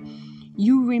God.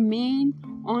 You remain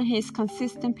on his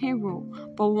consistent payroll.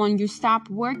 But when you stop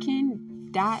working,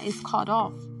 that is cut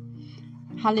off.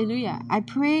 Hallelujah. I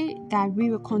pray that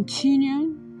we will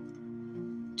continue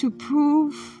to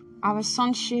prove our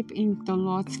sonship in the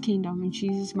Lord's kingdom in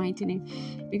Jesus' mighty name.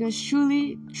 Because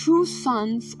truly, true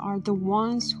sons are the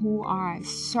ones who are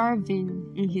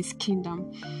serving in his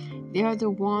kingdom. They are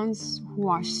the ones who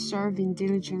are serving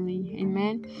diligently.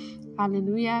 Amen.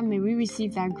 Hallelujah. May we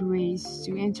receive that grace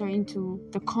to enter into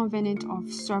the covenant of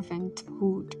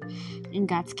servanthood in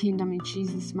God's kingdom in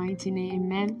Jesus' mighty name.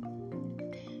 Amen.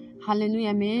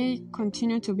 Hallelujah. May it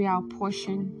continue to be our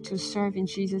portion to serve in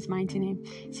Jesus' mighty name.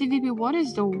 CVP, what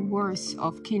is the worst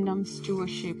of kingdom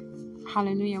stewardship?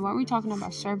 Hallelujah. When we're talking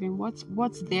about serving,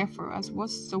 what's there for us?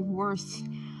 What's the worst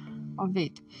of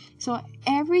it? So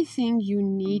everything you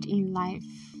need in life,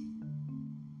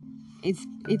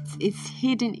 it's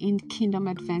hidden in kingdom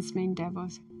advancement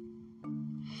endeavors.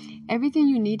 Everything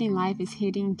you need in life is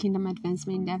hidden in kingdom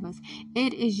advancement endeavors.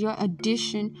 It is your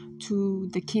addition to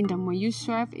the kingdom. When you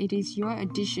serve, it is your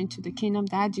addition to the kingdom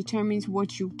that determines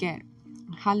what you get.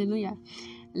 Hallelujah.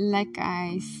 Like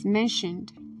I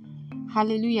mentioned,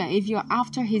 hallelujah. If you're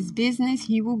after his business,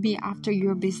 he will be after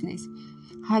your business.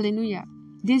 Hallelujah.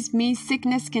 This means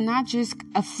sickness cannot just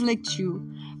afflict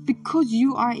you because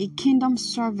you are a kingdom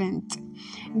servant,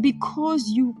 because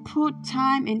you put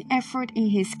time and effort in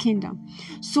his kingdom.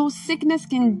 So sickness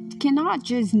cannot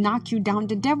just knock you down.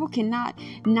 The devil cannot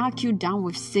knock you down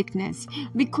with sickness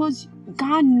because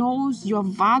God knows your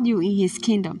value in his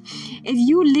kingdom. If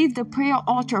you leave the prayer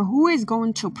altar, who is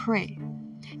going to pray?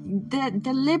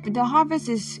 The harvest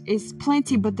is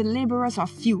plenty, but the laborers are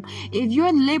few. If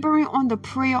you're laboring on the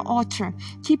prayer altar,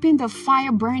 keeping the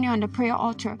fire burning on the prayer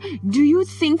altar, do you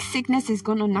think sickness is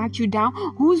gonna knock you down?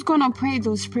 Who's gonna pray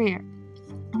those prayers?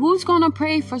 Who's gonna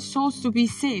pray for souls to be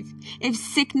saved if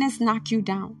sickness knock you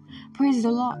down? Praise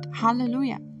the Lord.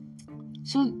 Hallelujah.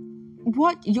 So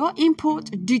what your input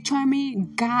determines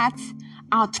God's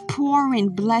outpouring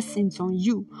blessings on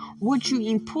you. What you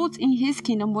input in his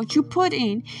kingdom, what you put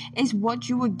in, is what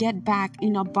you will get back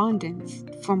in abundance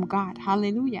from God.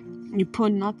 Hallelujah. You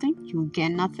put nothing, you will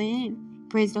get nothing in.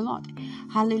 Praise the Lord.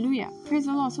 Hallelujah. Praise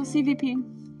the Lord. So CVP,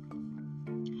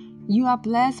 you are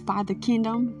blessed by the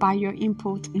kingdom, by your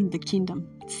input in the kingdom.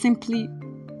 Simply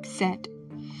said,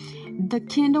 the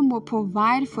kingdom will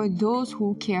provide for those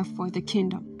who care for the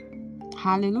kingdom.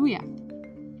 Hallelujah.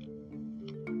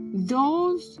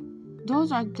 Those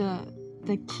are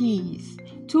the keys.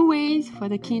 2 ways for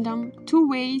the kingdom, 2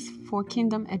 ways for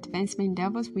kingdom advancement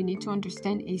endeavors we need to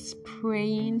understand is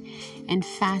praying and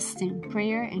fasting.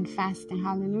 Prayer and fasting.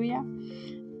 Hallelujah.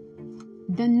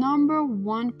 The number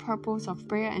one purpose of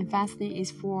prayer and fasting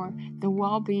is for the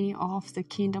well-being of the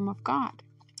kingdom of God.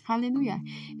 Hallelujah.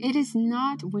 It is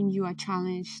not when you are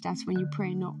challenged, that's when you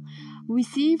pray. No. We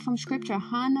see from scripture,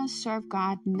 Hannah served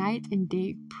God night and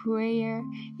day,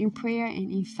 in prayer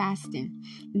and in fasting.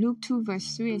 Luke 2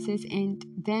 verse 3, it says, and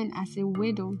then as a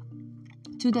widow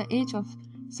to the age of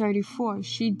 34,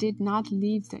 she did not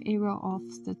leave the area of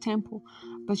the temple,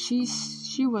 but she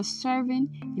was serving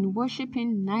and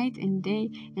worshiping night and day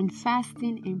and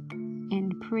fasting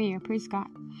and prayer. Praise God.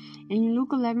 And in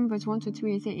Luke 11 verse 1 to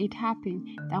 3, it says, it happened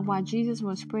that while Jesus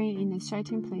was praying in a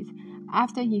certain place,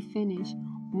 after he finished,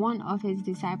 one of his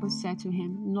disciples said to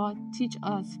him, Lord, teach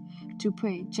us to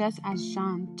pray, just as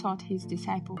John taught his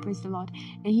disciple. Praise the Lord.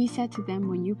 And he said to them,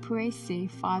 when you pray, say,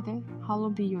 Father,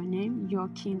 hallowed be your name, your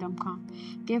kingdom come.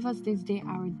 Give us this day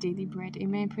our daily bread.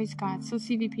 Amen. Praise God. So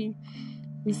CVP,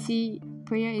 we see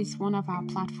prayer is one of our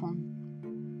platforms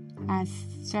as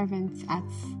servants, as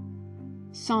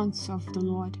sons of the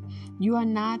Lord. You are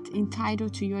not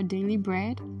entitled to your daily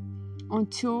bread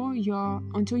until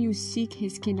you seek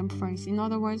his kingdom first. In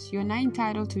other words, you're not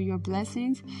entitled to your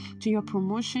blessings, to your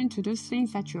promotion, to those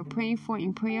things that you're praying for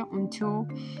in prayer until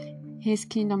his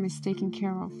kingdom is taken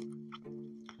care of,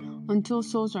 until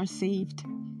souls are saved.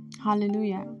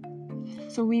 Hallelujah.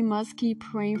 So we must keep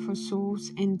praying for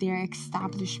souls and their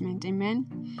establishment. Amen.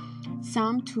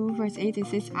 Psalm 2 verse 8, it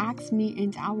says, ask me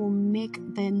and I will make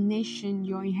the nation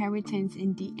your inheritance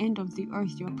and the end of the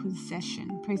earth your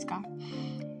possession. Praise God.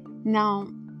 Now,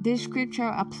 this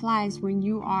scripture applies when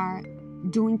you are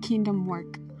doing kingdom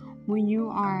work, when you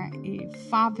are a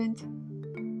fervently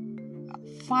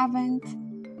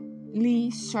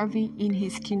serving in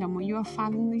his kingdom, when you are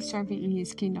fervently serving in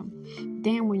his kingdom.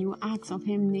 Then when you ask of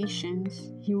him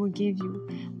nations, he will give you.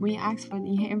 When you ask for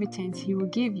inheritance, he will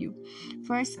give you.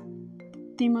 1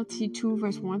 Timothy 2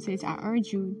 verse 1 says, I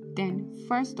urge you then,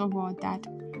 first of all, that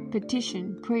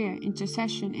petition, prayer,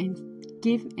 intercession, and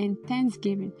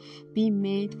thanksgiving be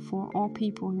made for all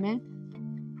people. Amen.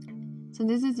 So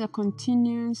this is a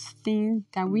continuous thing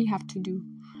that we have to do.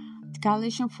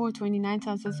 Galatians 4:29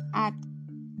 tells us, at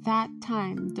that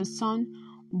time the son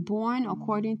born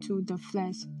according to the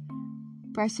flesh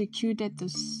persecuted the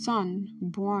son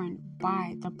born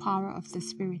by the power of the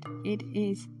Spirit. It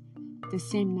is the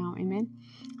same now. Amen.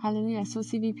 Hallelujah. So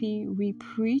CVP, we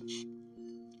preach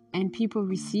and people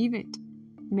receive it.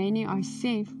 Many are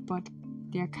saved, but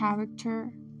their character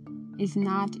is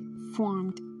not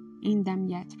formed in them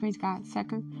yet. Praise God.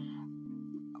 2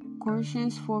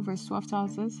 Corinthians 4 verse 12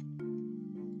 tells us,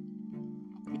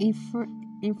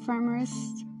 infirmers,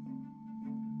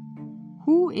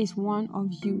 who is one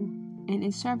of you and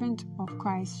a servant of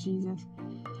Christ Jesus,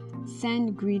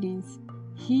 send greetings.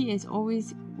 He is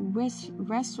always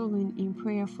wrestling in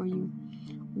prayer for you,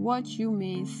 that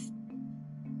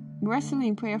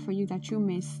you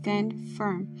may stand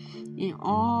firm in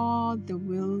all the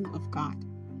will of God,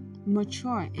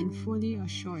 mature and fully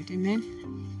assured. Amen.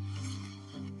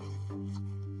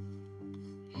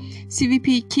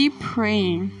 CVP, keep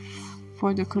praying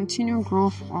for the continual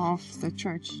growth of the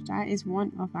church. That is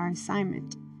one of our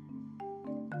assignments.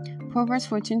 Proverbs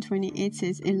 14:28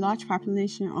 says, a large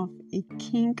population of a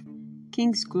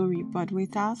king's glory, but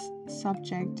without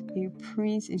subject a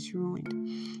prince is ruined.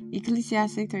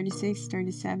 Ecclesiastes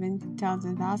 36:37 tells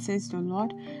us, thou says the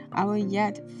Lord, I will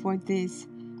yet for this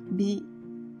be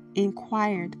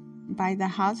inquired by the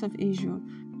house of Israel,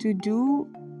 to do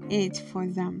it for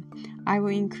them. I will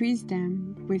increase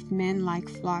them with men like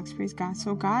flocks. Praise God.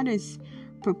 So God is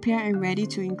prepared and ready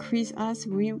to increase us,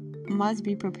 we must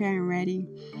be prepared and ready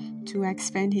to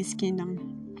expand His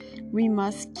kingdom. We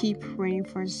must keep praying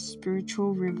for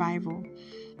spiritual revival.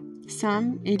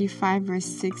 Psalm 85 verse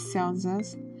 6 tells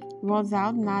us, "Wilt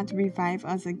thou not revive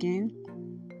us again,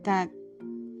 that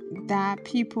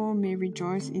people may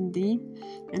rejoice in thee?"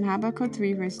 And Habakkuk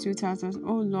 3 verse 2 tells us,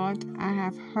 "O Lord, I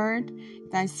have heard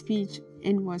thy speech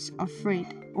and was afraid.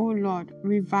 O Lord,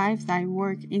 revive thy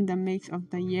work in the midst of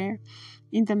the year.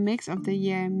 In the midst of the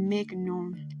year, make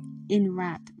known. In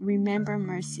wrath, remember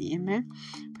mercy." Amen.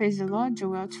 Praise the Lord.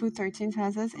 Joel 2:13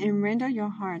 tells us, "And render your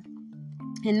heart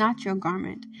and not your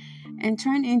garment, and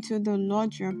turn into the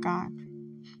Lord your God.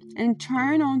 And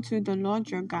turn unto the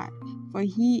Lord your God, for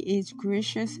He is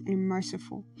gracious and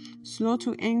merciful, slow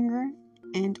to anger,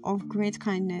 and of great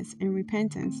kindness and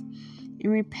repentance.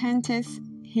 And repenteth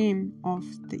Him of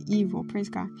the evil." Praise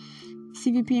God.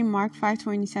 CVP Mark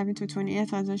 5:27-28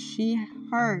 tells us, "She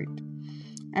heard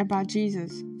about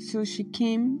Jesus, so she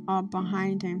came up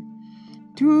behind Him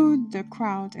through the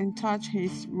crowd and touched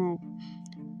His robe.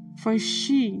 For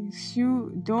she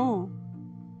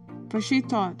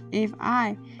thought, if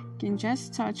I can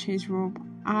just touch His robe,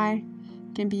 I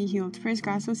can be healed." Praise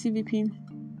God. So CVP,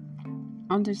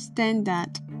 understand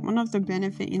that one of the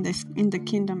benefits in the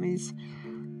kingdom is,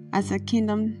 as a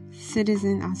kingdom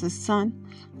citizen, as a son,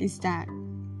 is that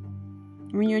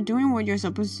when you're doing what you're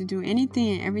supposed to do, anything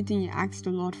and everything you ask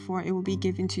the Lord for, it will be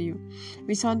given to you.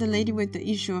 We saw the lady with the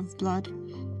issue of blood.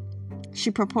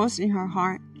 She proposed in her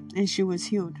heart and she was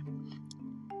healed.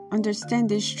 Understand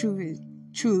this truth,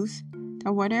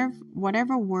 that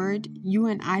whatever word you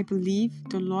and I believe,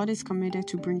 the Lord is committed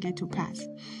to bring it to pass.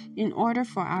 In order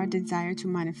for our desire to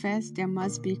manifest, there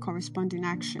must be corresponding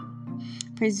action.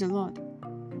 Praise the Lord.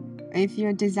 If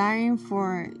you're desiring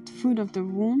for fruit of the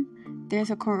womb, there's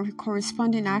a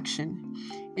corresponding action.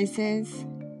 It says,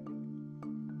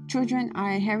 "Children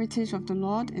are a heritage of the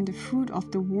Lord, and the fruit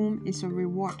of the womb is a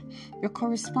reward." Your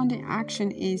corresponding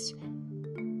action is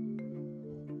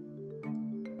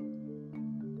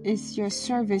your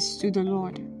service to the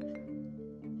Lord.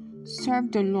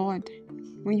 Serve the Lord.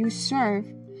 When you serve,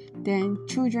 then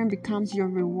children becomes your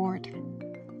reward.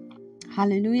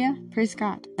 Hallelujah. Praise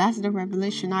God. That's the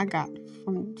revelation I got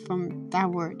from that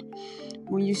word.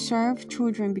 When you serve,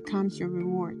 children becomes your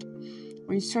reward.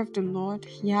 When you serve the Lord,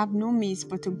 He have no means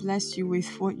but to bless you with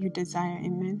what you desire.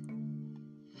 Amen.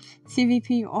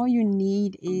 CVP, all you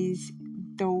need is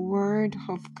the Word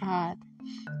of God.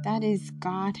 That is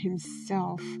God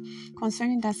Himself.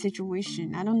 Concerning that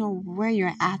situation, I don't know where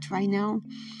you're at right now,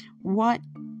 what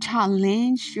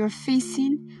challenge you're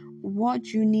facing,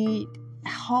 what you need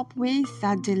help with,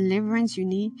 that deliverance you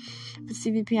need. But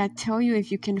CVP, I tell you,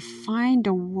 if you can find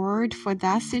a word for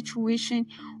that situation,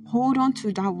 hold on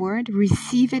to that word,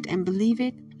 receive it and believe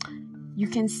it, you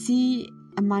can see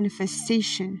a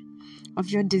manifestation of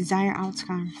your desired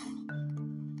outcome.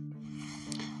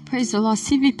 Praise the Lord.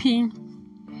 CVP,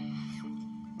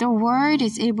 the word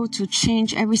is able to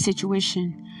change every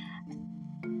situation.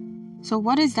 So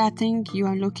what is that thing you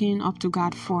are looking up to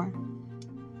God for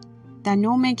that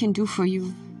no man can do for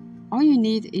you? All you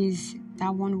need is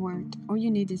that one word. All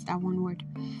you need is that one word.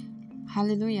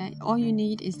 Hallelujah. All you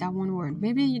need is that one word.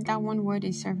 Maybe that one word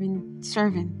is serving.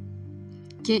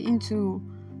 Get into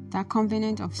that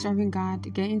covenant of serving God.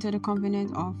 Get into the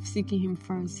covenant of seeking Him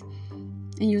first.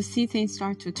 And you'll see things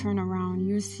start to turn around.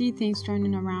 You'll see things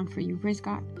turning around for you. Praise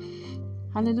God.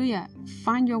 Hallelujah.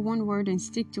 Find your one word and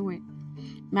stick to it.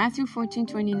 Matthew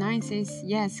 14:29 says,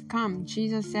 "Yes, come,"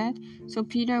 Jesus said. So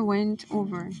Peter went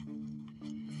over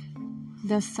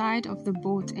the side of the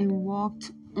boat and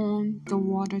walked on the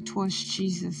water towards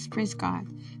Jesus. Praise God.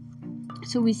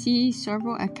 So we see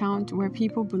several accounts where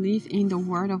people believe in the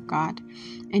Word of God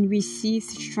and receive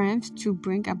strength to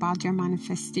bring about their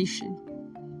manifestation.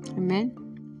 Amen.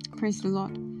 Praise the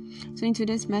Lord. So in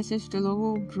today's message, the Lord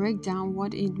will break down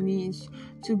what it means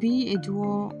to be a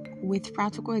doer with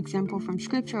practical example from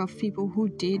Scripture of people who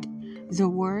did the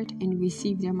Word and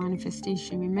received their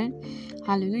manifestation. Amen.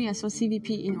 Hallelujah. So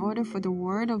CVP, in order for the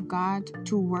Word of God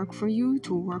to work for you,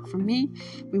 to work for me,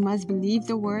 we must believe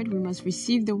the Word, we must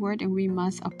receive the Word, and we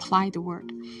must apply the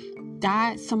Word.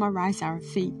 That summarizes our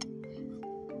faith.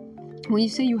 When you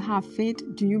say you have faith,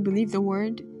 do you believe the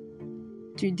Word?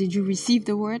 Did you receive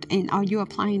the Word, and are you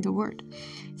applying the Word?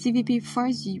 CVP,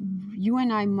 first, you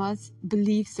and I must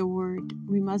believe the Word.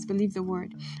 We must believe the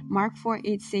Word. Mark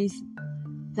 4:8 says,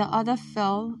 "The other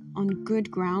fell on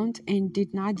good ground and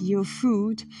did not yield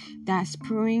fruit that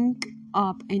sprang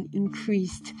up and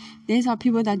increased." These are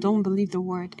people that don't believe the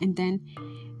Word. And then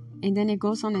it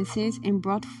goes on and says, "and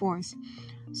brought forth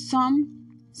some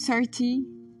 30,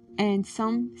 and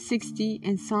some 60,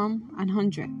 and some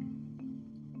 100.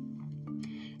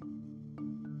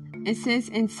 It says,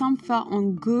 and some fell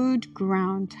on good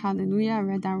ground. Hallelujah, I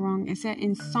read that wrong. It said,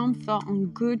 and some fell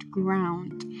on good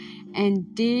ground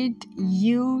and did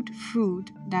yield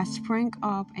fruit that sprang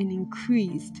up and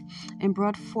increased and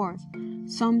brought forth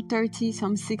some 30,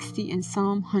 some 60, and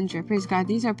some 100. Praise God.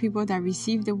 These are people that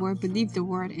received the word, believed the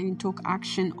word, and took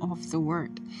action of the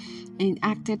word and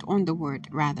acted on the word,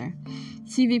 rather.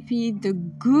 CVP, the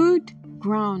good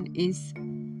ground is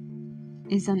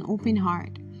an open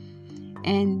heart.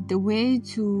 And the way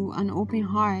to an open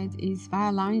heart is by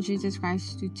allowing Jesus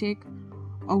Christ to take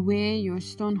away your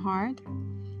stone heart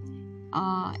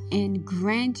and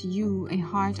grant you a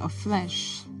heart of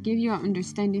flesh, give you an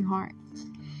understanding heart.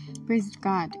 Praise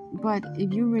God. But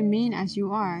if you remain as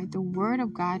you are, the word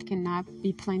of God cannot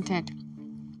be planted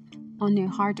on a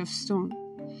heart of stone.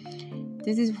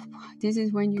 This is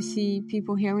when you see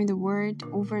people hearing the word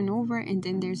over and over, and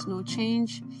then there's no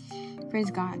change. Praise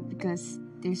God, because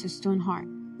there's a stone heart.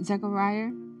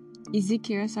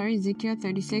 Ezekiel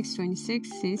 36:26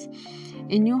 says,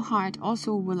 a new heart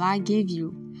also will I give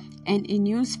you, and a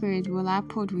new spirit will I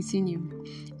put within you,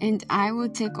 and I will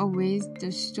take away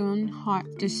the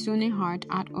stony heart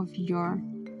out of your.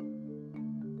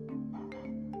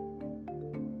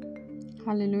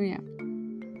 Hallelujah.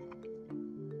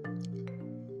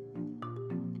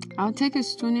 I'll take a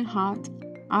stony heart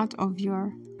out of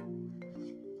you,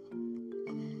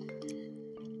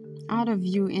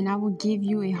 and I will give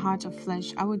you a heart of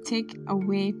flesh. I will take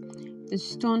away the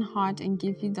stone heart and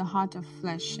give you the heart of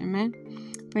flesh. Amen.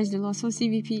 Praise the Lord. So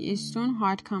CVP, a stone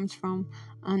heart comes from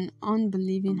an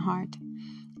unbelieving heart.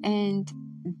 And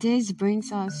this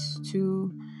brings us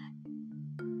to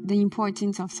the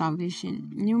importance of salvation.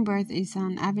 New birth is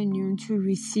an avenue to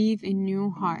receive a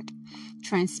new heart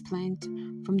transplant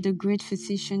from the great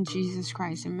physician Jesus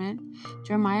Christ. Amen.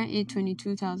 Jeremiah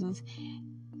 8:22 tells us,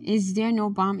 is there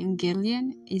no balm in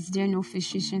Gilead? Is there no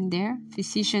physician there?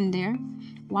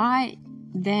 Why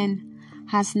then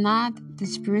has not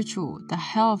the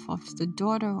health of the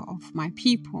daughter of my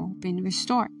people been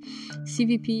restored?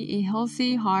 CVP, a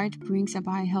healthy heart brings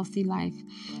about a healthy life.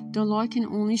 The Lord can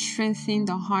only strengthen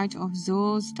the heart of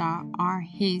those that are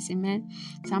His. Amen.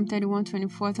 Psalm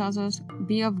 31:24 tells us,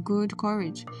 be of good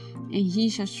courage, and He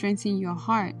shall strengthen your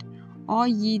heart, all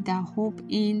ye that hope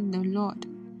in the Lord.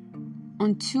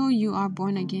 Until you are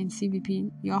born again, CVP,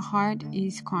 your heart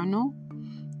is carnal,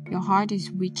 your heart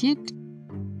is wicked,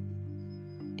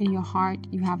 in your heart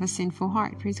you have a sinful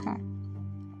heart. Praise God.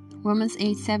 Romans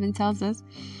 8:7 tells us,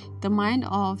 the mind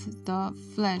of the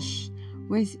flesh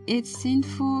with its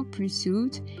sinful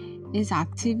pursuit is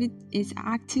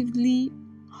actively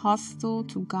hostile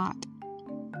to God.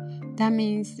 That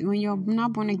means when you're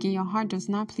not born again, your heart does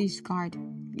not please God.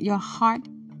 Your heart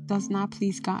does not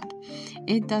please God.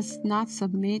 It does not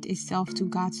submit itself to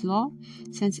God's law,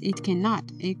 since it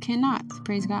cannot.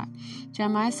 Praise God.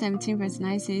 Jeremiah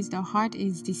 17:9 says, the heart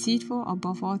is deceitful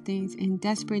above all things and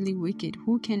desperately wicked.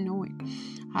 Who can know it?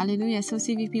 Hallelujah. So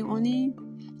CVP,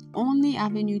 only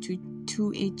avenue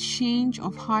to a change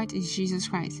of heart is Jesus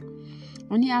Christ.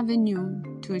 Only avenue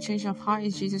to a change of heart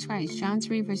is Jesus Christ. John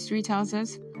 3:3 tells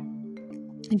us,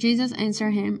 Jesus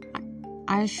answered him,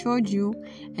 I assured you,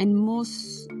 and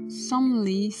most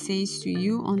solemnly says to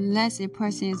you, unless a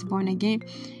person is born again,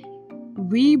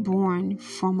 reborn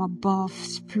from above,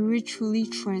 spiritually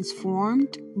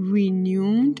transformed,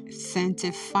 renewed,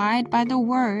 sanctified by the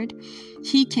word,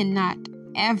 he cannot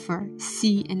ever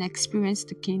see and experience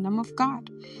the kingdom of God.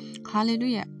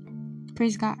 Hallelujah.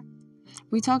 Praise God.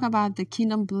 We talk about the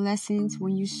kingdom blessings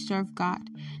when you serve God.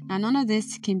 Now, none of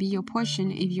this can be your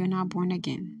portion if you're not born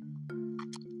again.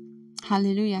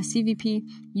 Hallelujah. CVP,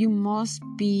 you must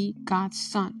be God's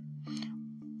son.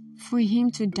 For Him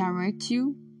to direct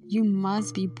you, you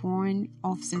must be born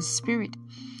of the Spirit.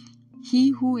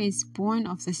 He who is born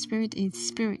of the Spirit is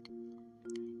spirit.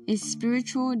 A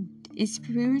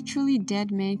spiritually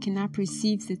dead man cannot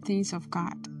perceive the things of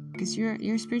God because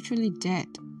you're spiritually dead.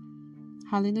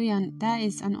 Hallelujah. And that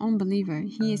is an unbeliever.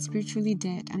 He is spiritually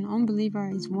dead. An unbeliever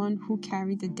is one who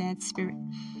carries the dead spirit.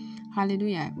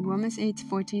 Hallelujah. Romans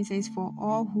 8:14 says, for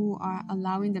all who are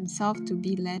allowing themselves to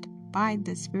be led by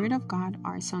the Spirit of God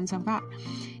are sons of God.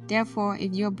 Therefore,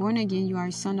 if you're born again, you are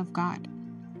a son of God.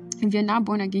 If you're not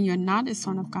born again, you're not a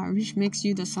son of God, which makes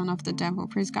you the son of the devil.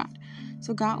 Praise God.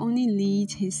 So God only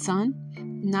leads His son,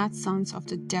 not sons of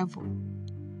the devil.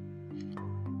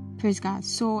 Praise God.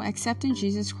 So accepting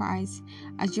Jesus Christ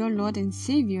as your Lord and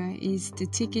Savior is the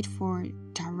ticket for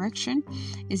direction,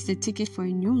 is the ticket for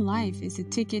a new life, is the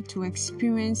ticket to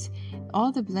experience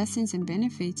all the blessings and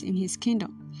benefits in his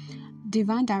kingdom.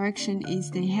 Divine direction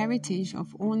is the heritage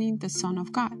of owning the Son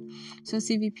of God. So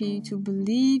CVP, to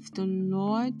believe the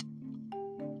Lord,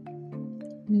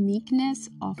 meekness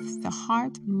of the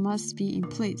heart must be in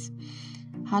place.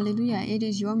 Hallelujah. It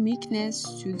is your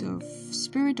meekness to the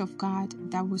Spirit of God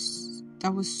that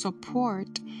will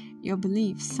support your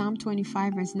belief. Psalm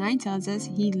 25 verse 9 tells us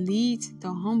he leads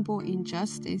the humble in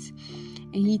justice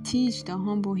and he teaches the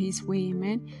humble his way.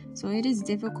 Amen. So it is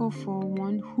difficult for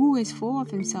one who is full of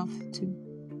himself to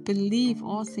believe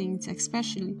all things,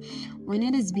 especially when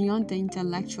it is beyond the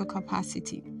intellectual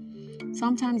capacity.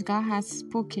 Sometimes God has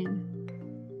spoken.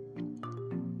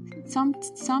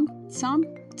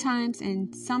 Sometimes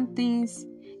and some things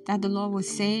that the Lord will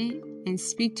say and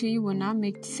speak to you will not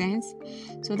make sense,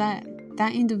 so that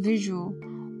individual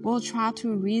will try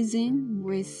to reason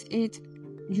with it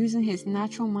using his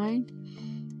natural mind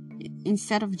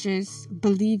instead of just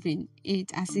believing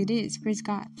it as it is. Praise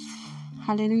God.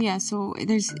 Hallelujah. So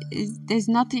there's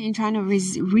nothing in trying to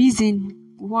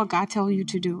reason what God tells you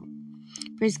to do.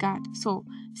 Praise God. So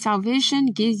salvation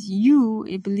gives you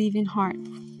a believing heart.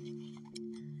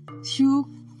 You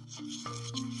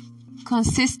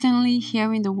consistently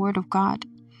hearing the word of God,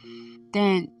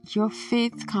 then your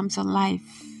faith comes alive.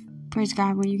 Praise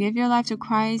God. When you give your life to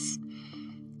Christ,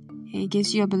 it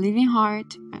gives you a believing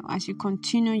heart. As you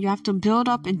continue, you have to build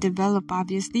up and develop.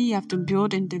 Obviously, you have to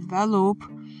build and develop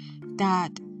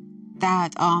that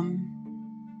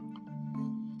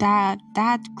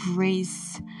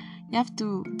grace. You have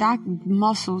to, that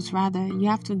muscles rather, you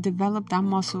have to develop that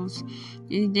muscles.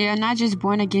 They are not just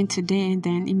born again today and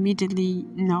then immediately,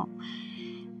 no.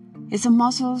 It's the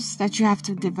muscles that you have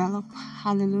to develop.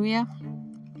 Hallelujah.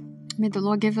 May the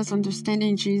Lord give us understanding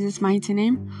in Jesus' mighty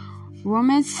name.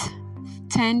 Romans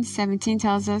 10:17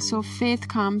 tells us, so faith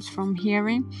comes from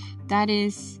hearing that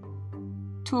is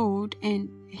told, and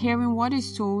hearing what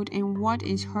is told, and what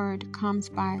is heard comes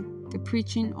by the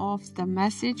preaching of the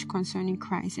message concerning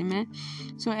Christ. Amen.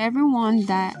 So everyone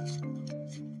that's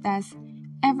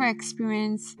ever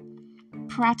experienced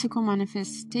practical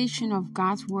manifestation of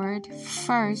God's word,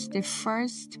 they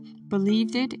first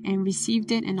believed it and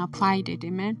received it and applied it.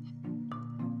 Amen.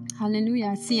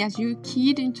 Hallelujah. See, as you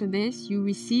keyed into this, you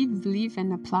receive, believe,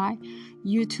 and apply,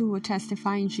 you too will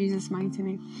testify in Jesus' mighty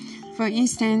name. For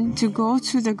instance, to go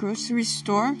to the grocery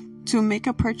store to make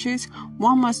a purchase,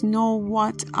 one must know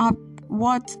what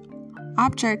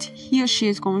object he or she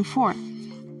is going for.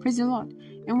 Praise the Lord.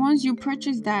 And once you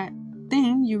purchase that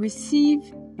thing, you're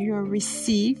received.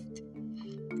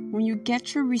 When you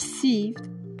get your received,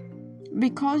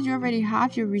 because you already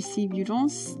have your receipt, you don't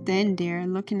stand there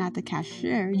looking at the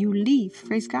cashier. You leave.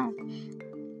 Praise God.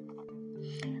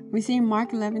 We see in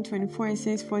Mark 11:24, it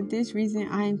says, for this reason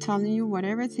I am telling you,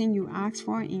 whatever thing you ask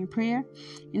for in prayer,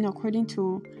 in according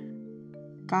to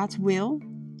God's will,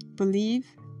 believe,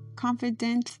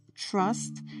 confident,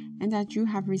 trust, and that you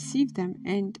have received them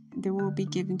and they will be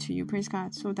given to you. Praise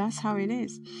God. So that's how it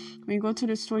is. When you go to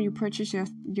the store, you purchase your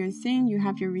thing, you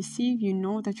have your receipt, you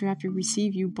know that you have your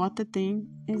receipt, you bought the thing,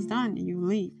 it's done, you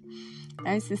leave.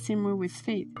 That is the same way with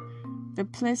faith. The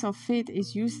place of faith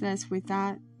is useless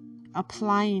without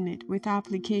applying it, with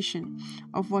application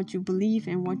of what you believe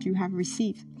and what you have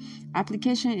received.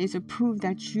 Application is a proof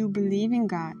that you believe in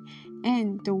God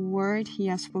and the word he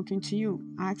has spoken to you.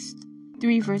 Acts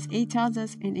 3 verse 8 tells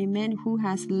us, and a man who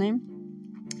was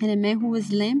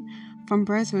lame from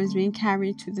birth was being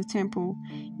carried to the temple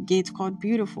gate called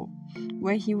Beautiful,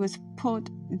 where he was put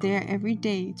there every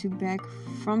day to beg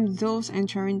from those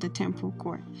entering the temple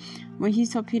court. When he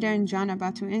saw Peter and John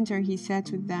about to enter, he said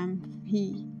to them,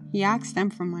 he asked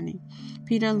them for money.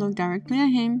 Peter looked directly at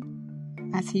him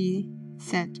as he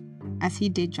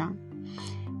did John.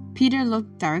 Peter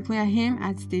looked directly at him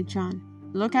as did John.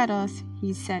 Look at us,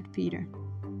 said Peter.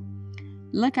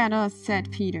 Look at us,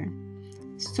 said Peter.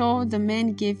 So the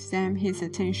man gave them his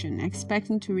attention,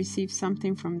 expecting to receive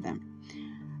something from them.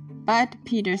 But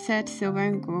Peter said, silver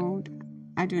and gold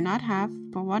I do not have,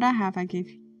 but what I have I give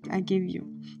you.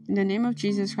 In the name of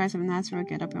Jesus Christ of Nazareth,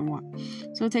 get up and walk.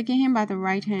 So taking him by the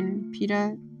right hand,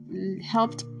 Peter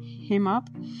helped him up,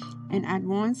 and at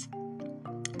once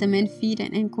the man's feet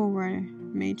and ankle were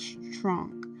made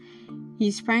strong. He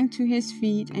sprang to his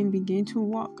feet and began to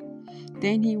walk.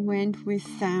 Then he went with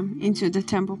them into the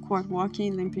temple court,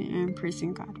 walking, limping, and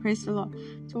praising God. Praise the Lord.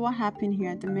 So what happened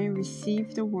here? The man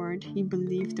received the word, he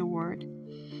believed the word,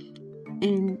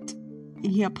 and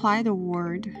he applied the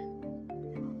word,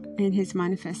 and his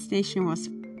manifestation was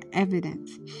evident.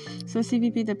 So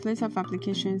CVP, the place of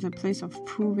application is a place of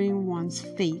proving one's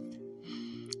faith.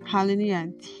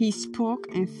 Hallelujah. He spoke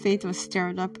and faith was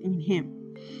stirred up in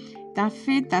him. That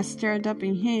faith that stirred up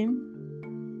in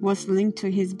him was linked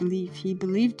to his belief. He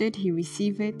believed it, he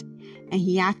received it, and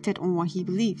he acted on what he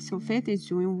believed. So faith is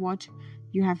doing what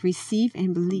you have received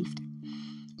and believed.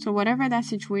 So whatever that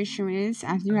situation is,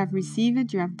 as you have received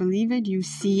it, you have believed it, you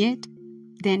see it,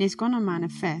 then it's going to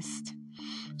manifest.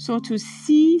 So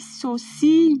see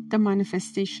the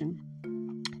manifestation.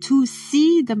 To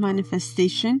see the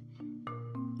manifestation,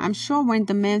 I'm sure when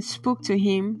the man spoke to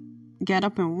him, get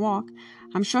up and walk,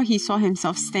 I'm sure he saw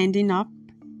himself standing up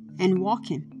and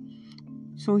walking.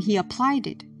 So he applied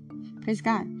it. Praise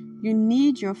God. You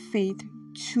need your faith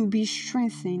to be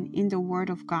strengthened in the Word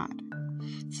of God.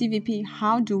 CVP,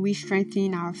 how do we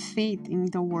strengthen our faith in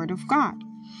the Word of God?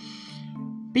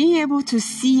 Being able to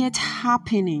see it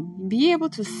happening. Be able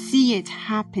to see it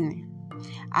happening.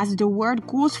 As the Word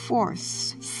goes forth,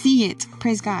 see it.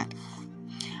 Praise God.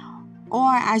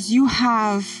 Or as you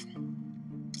have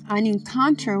an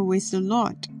encounter with the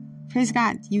Lord, praise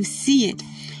God, you see it.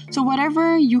 So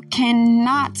whatever you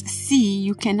cannot see,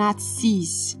 you cannot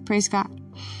seize. Praise God.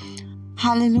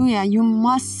 Hallelujah. You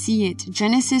must see it.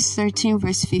 Genesis 13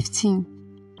 verse 15.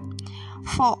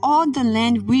 For all the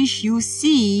land which you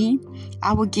see,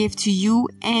 I will give to you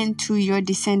and to your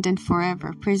descendant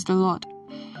forever. Praise the Lord.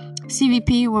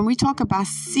 CVP, when we talk about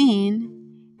seeing,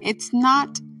 it's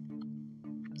not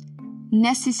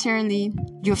necessarily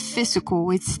your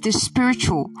physical, it's the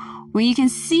spiritual. When you can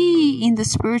see in the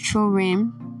spiritual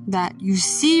realm that you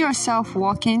see yourself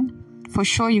walking, for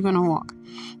sure you're going to walk.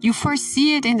 You first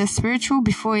see it in the spiritual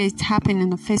before it happens in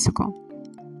the physical.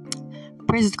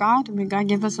 Praise God. May God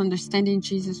give us understanding in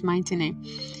Jesus' mighty name.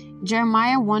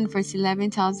 Jeremiah 1 verse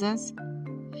 11 tells us,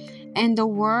 and the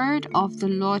word of the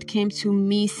Lord came to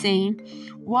me saying,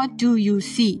 what do you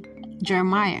see,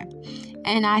 Jeremiah?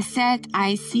 And I said,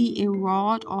 I see a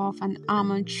rod of an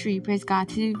almond tree. Praise God.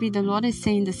 The Lord is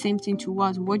saying the same thing to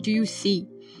us. What do you see?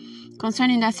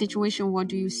 Concerning that situation, what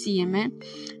do you see? Amen.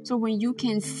 So when you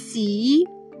can see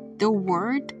the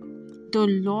word the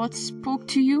Lord spoke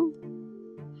to you,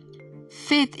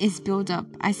 faith is built up.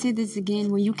 I say this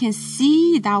again. When you can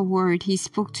see that word He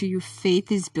spoke to you, faith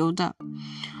is built up.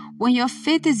 When your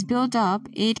faith is built up,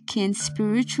 it can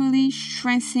spiritually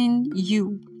strengthen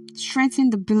you,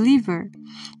 strengthen the believer,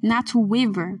 not to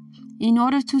waver, in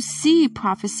order to see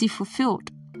prophecy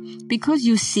fulfilled. Because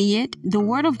you see it, the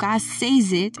word of God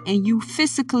says it, and you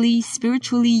physically,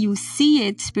 spiritually, you see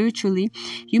it spiritually.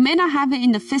 You may not have it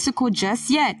in the physical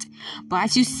just yet, but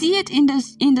as you see it in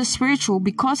the spiritual,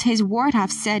 because His word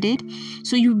have said it,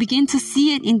 so you begin to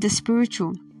see it in the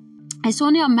spiritual. It's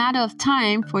only a matter of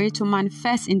time for it to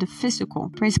manifest in the physical.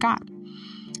 Praise God.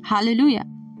 Hallelujah.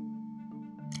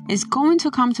 It's going to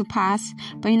come to pass,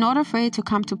 but in order for it to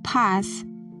come to pass,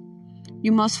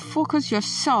 you must focus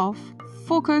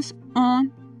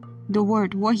on the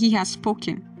word, what He has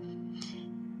spoken.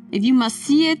 If you must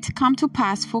see it come to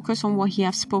pass, focus on what He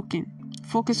has spoken.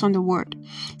 Focus on the word.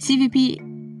 CVP,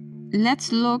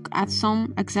 let's look at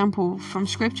some example from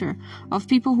scripture of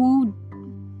people who,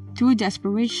 through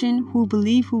desperation, who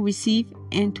believe, who receive,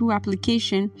 and through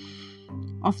application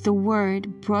of the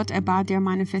word, brought about their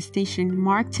manifestation.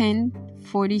 Mark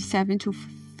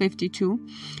 10:47-52.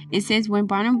 It says, when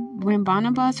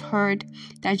Barnabas heard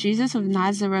that Jesus of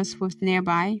Nazareth was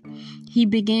nearby, he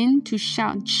began to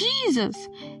shout, Jesus,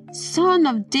 Son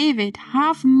of David,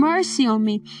 have mercy on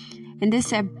me. And they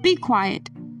said, be quiet.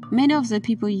 Many of the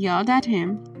people yelled at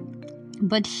him,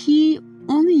 but he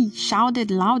only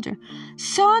shouted louder,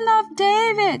 Son of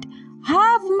David,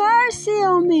 have mercy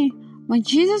on me. When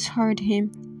Jesus heard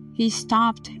him, He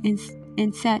stopped and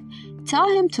said, tell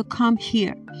him to come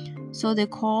here. So they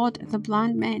called the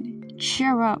blind man.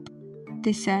 Cheer up,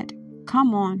 they said.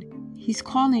 Come on, he's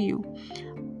calling you.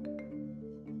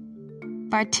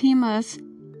 Bartimaeus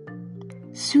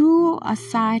threw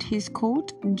aside his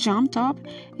coat, jumped up,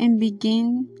 and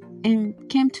came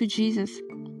to Jesus.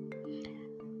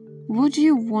 What do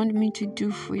you want me to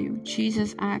do for you?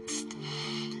 Jesus asked.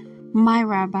 My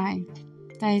rabbi,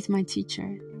 that is my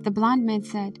teacher. The blind man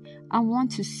said, I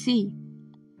want to see.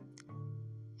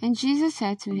 And Jesus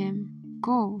said to him,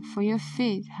 go, for your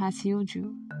faith has healed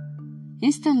you.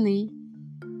 Instantly,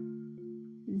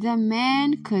 the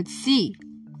man could see.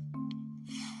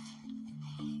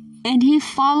 And he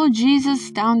followed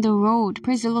Jesus down the road.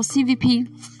 Praise the Lord. CVP.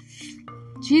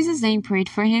 Jesus ain't prayed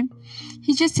for him.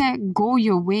 He just said, go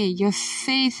your way. Your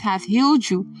faith has healed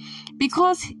you.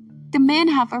 Because the man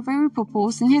have already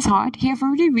proposed in his heart. He have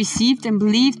already received and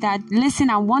believed that, listen,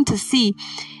 I want to see.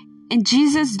 And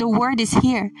Jesus, the word is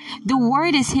here. The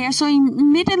word is here. So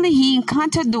immediately he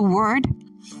encountered the word.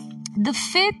 The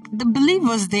faith, the belief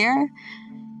was there.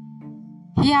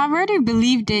 He already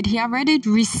believed it. He already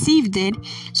received it.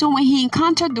 So when he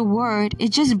encountered the word,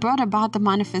 it just brought about the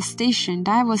manifestation.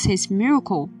 That was his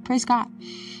miracle. Praise God.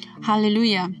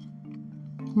 Hallelujah.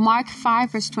 Mark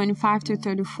 5 verse 25 to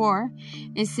 34.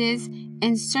 It says,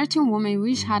 "And certain woman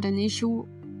which had an issue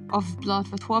of blood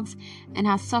for 12 and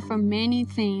had suffered many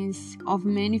things of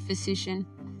many physicians,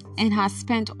 and had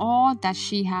spent all that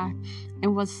she had,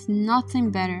 and was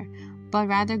nothing better, but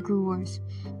rather grew worse.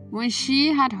 When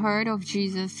she had heard of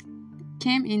Jesus,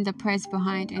 came in the press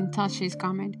behind and touched his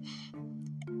garment.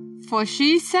 For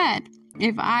she said,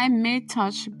 If I may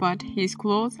touch but his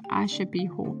clothes, I shall be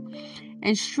whole.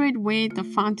 And straightway the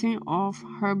fountain of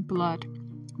her blood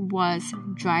was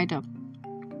dried up.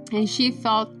 And she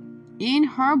felt in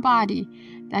her body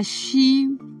that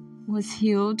she was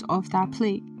healed of that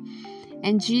plague.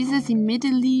 And Jesus,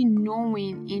 immediately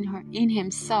knowing in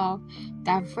himself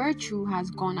that virtue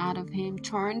has gone out of him,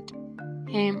 turned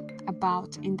him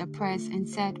about in the press and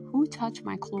said, Who touched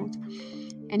my clothes?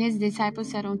 And his disciples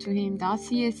said unto him, Thou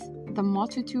seest the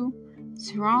multitude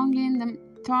surrounding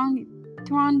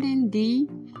thee,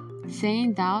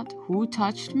 saying thou, Who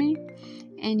touched me?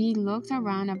 And he looked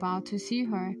around about to see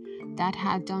her that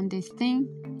had done this thing.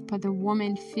 But the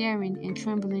woman, fearing and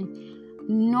trembling,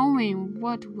 knowing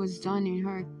what was done in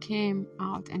her, came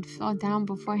out and fell down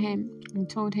before him and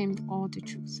told him all the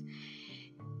truth.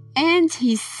 And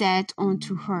he said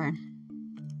unto her,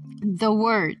 The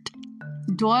word,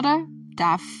 Daughter,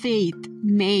 thy faith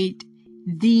made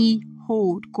thee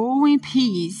whole. Go in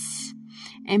peace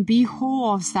and be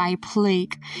whole of thy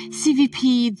plague.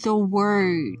 CVP, the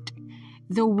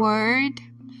word,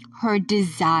 her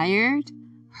desired,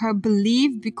 her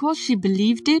belief, because she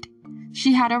believed it.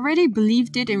 She had already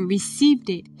believed it and received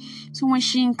it. So when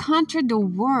she encountered the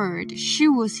word, she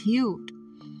was healed.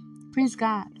 Praise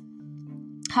God.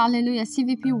 Hallelujah.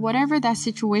 CVP, whatever that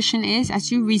situation is,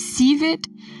 as you receive it,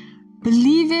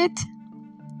 believe it,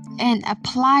 and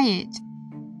apply it.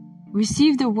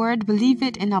 Receive the word, believe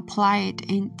it, and apply it,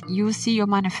 and you will see your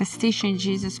manifestation in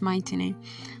Jesus' mighty name.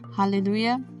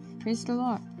 Hallelujah. Praise the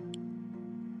Lord.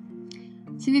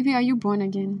 CVP, are you born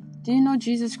again? Do you know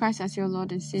Jesus Christ as your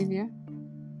Lord and Savior?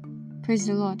 Praise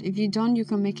the Lord. If you don't, you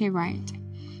can make it right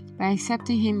by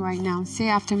accepting him right now. Say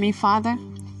after me, Father,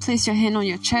 place your hand on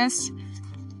your chest.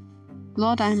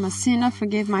 Lord, I am a sinner.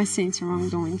 Forgive my sins and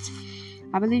wrongdoings.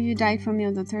 I believe you died for me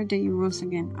on the third day you rose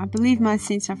again. I believe my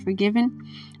sins are forgiven.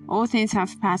 All things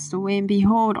have passed away, and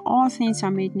behold, all things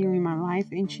are made new in my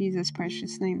life. In Jesus'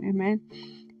 precious name, amen.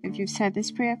 If you've said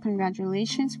this prayer,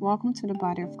 congratulations. Welcome to the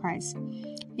body of Christ.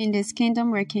 In this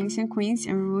kingdom, we're kings and queens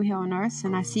and rule here on earth,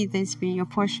 and I see this being your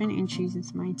portion in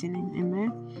Jesus' mighty name,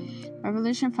 amen.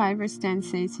 Revelation 5 verse 10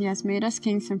 says, He has made us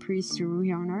kings and priests to rule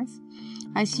here on earth.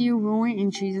 I see you ruling in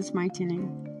Jesus' mighty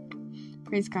name.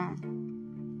 Praise God.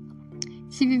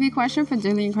 CVP question for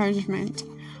daily encouragement.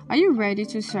 Are you ready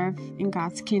to serve in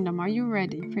God's kingdom? Are you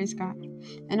ready? Praise God.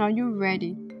 And are you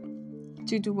ready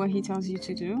to do what he tells you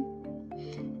to do?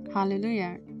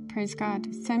 Hallelujah. Praise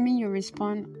God. Send me your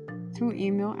response through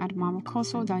email at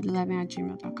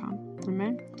mamakoso.11@gmail.com.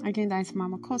 Amen. Again, that's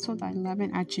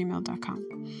mamakoso.11@gmail.com.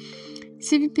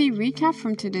 CVP recap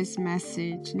from today's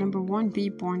message. Number 1, be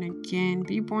born again.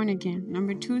 Be born again.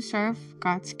 Number 2, serve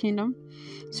God's kingdom.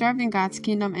 Serve in God's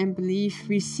kingdom and believe.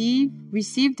 Receive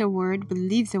the word,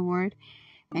 believe the word,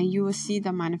 and you will see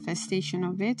the manifestation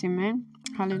of it. Amen.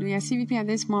 Hallelujah. CVP at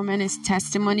this moment is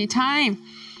testimony time.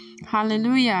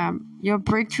 Hallelujah. Your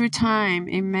breakthrough time.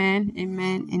 Amen,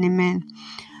 amen, and amen.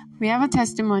 We have a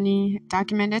testimony,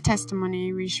 documented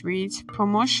testimony, which reads,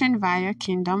 Promotion via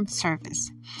Kingdom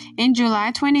Service. In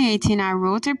July 2018, I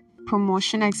wrote a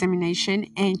promotion examination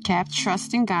and kept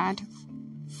trusting God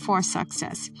for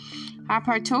success. I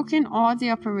partook in all the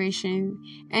operations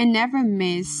and never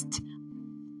missed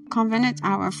covenant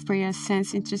hour of prayer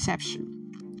since interception.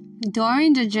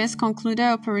 During the just concluded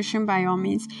operation by all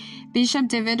means, Bishop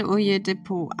David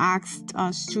Oyedepo asked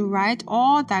us to write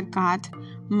all that God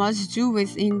must do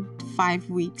within 5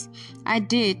 weeks. I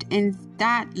did, and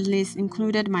that list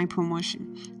included my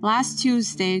promotion. Last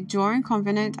Tuesday, during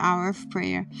covenant hour of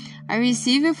prayer, I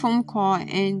received a phone call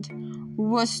and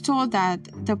was told that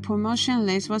the promotion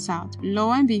list was out.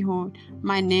 Lo and behold,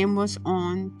 my name was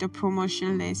on the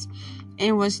promotion list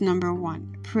and was number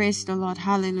 1. Praise the Lord.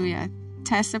 Hallelujah.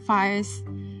 Testifies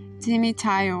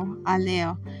Timitayo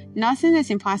Aleo. Nothing is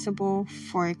impossible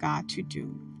for God to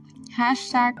do.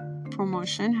 Hashtag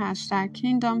promotion, hashtag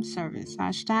kingdom service,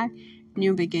 hashtag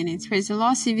new beginnings. Praise the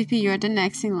Lord. CVP, you're the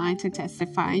next in line to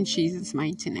testify in Jesus'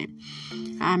 mighty name.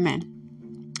 Amen.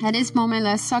 At this moment,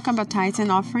 let's talk about tithes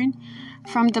and offering.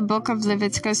 From the book of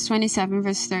Leviticus 27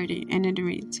 verse 30, and it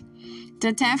reads,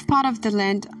 "The 10th part of the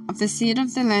land, of the seed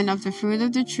of the land, of the fruit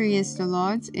of the tree is the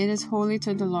Lord's. It is holy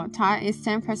to the Lord. Tithe is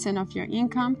 10% of your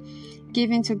income,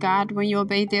 given to God. When you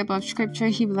obey the above scripture,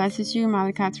 He blesses you."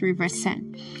 Malachi 3 verse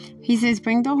 10. He says,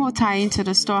 "Bring the whole tithe into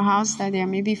the storehouse, that there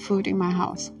may be food in my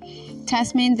house.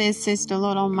 Test me in this, says the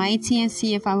Lord Almighty, and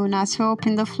see if I will not throw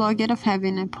open the floodgate of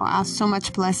heaven and pour out so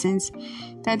much blessings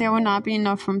that there will not be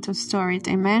enough room to store it."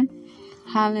 Amen.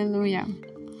 Hallelujah.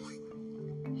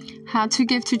 How to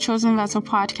give to Chosen Vessel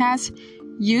Podcast.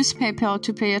 Use PayPal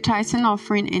to pay your tithes and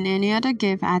offering and any other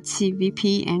gift at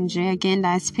CVPNJ. Again,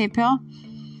 that's PayPal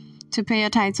to pay your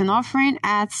tithes and offering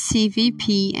at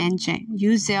CVPNJ.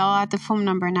 Use Zelle at the phone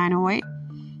number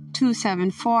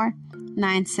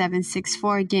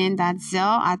 908-274-9764. Again, that's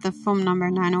Zelle at the phone number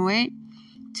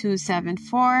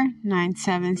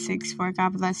 908-274-9764.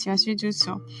 God bless you as you do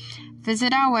so.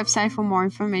 Visit our website for more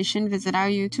information. Visit our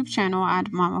YouTube channel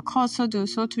at Mama Koso. Do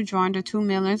so to join the 2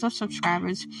 millions of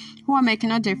subscribers who are making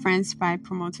a difference by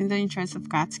promoting the interests of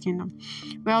God's kingdom.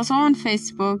 We're also on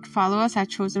Facebook. Follow us at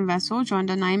Chosen Vessel. Join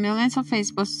the 9 millions of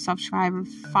Facebook subscriber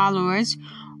followers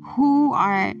who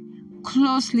are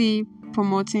closely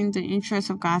promoting the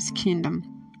interests of God's kingdom.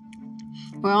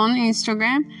 We're on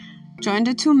Instagram. Join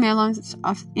the 2 millions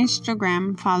of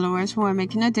Instagram followers who are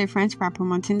making a difference by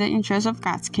promoting the interests of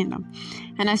God's kingdom.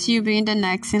 And as you be the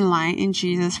next in line, in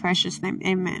Jesus' precious name,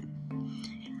 amen.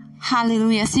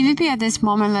 Hallelujah. CVP, at this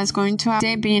moment, let's go into our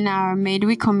day being our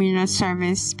Midweek communion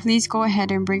service. Please go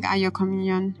ahead and bring out your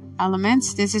communion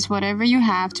elements. This is whatever you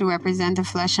have to represent the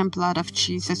flesh and blood of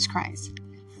Jesus Christ.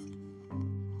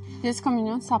 This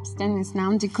communion substance is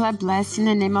now declared blessed in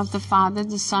the name of the Father,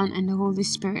 the Son, and the Holy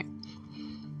Spirit.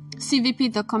 CVP,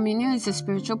 the communion is a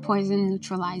spiritual poison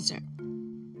neutralizer.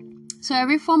 So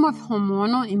every form of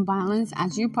hormonal imbalance,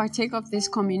 as you partake of this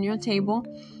communion table,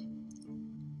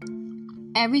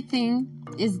 everything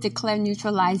is declared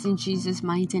neutralized in Jesus'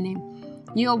 mighty name.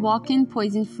 You are walking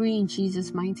poison-free in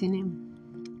Jesus' mighty name.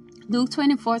 Luke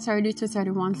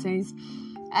 24:30-31 says,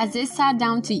 "As they sat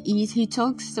down to eat, he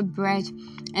took the bread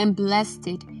and blessed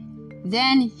it.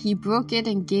 Then he broke it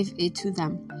and gave it to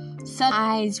them. Suddenly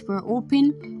eyes were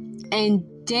open, and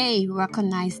they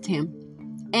recognized him.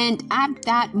 And at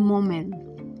that moment,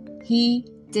 he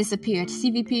disappeared."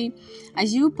 CVP,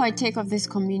 as you partake of this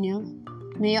communion,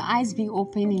 may your eyes be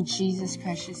open in Jesus'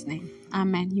 precious name.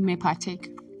 Amen. You may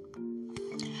partake.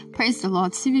 Praise the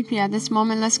Lord. CVP, at this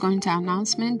moment, let's go into our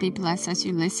announcement. Be blessed as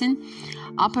you listen.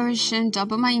 Operation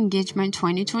Double My Engagement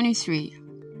 2023.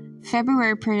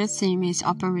 February prayer theme is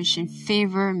Operation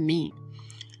Favor Me.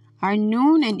 Our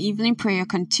noon and evening prayer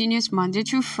continues Monday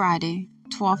through Friday,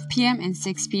 12 p.m. and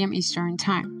 6 p.m. Eastern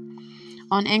Time.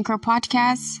 On Anchor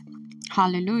Podcasts,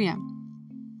 hallelujah.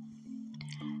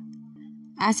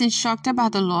 As instructed by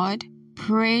the Lord,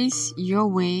 Praise Your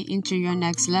Way into Your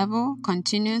Next Level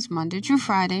continues Monday through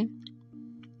Friday,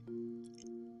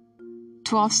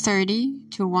 12:30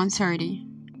 to 1:30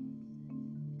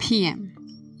 p.m.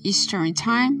 Eastern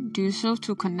Time. Do so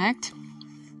to connect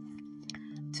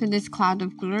to this cloud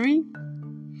of glory.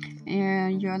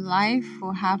 Your life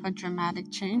will have a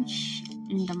dramatic change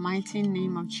in the mighty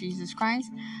name of Jesus Christ.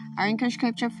 Our anchor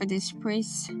scripture for this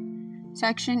praise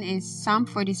section is Psalm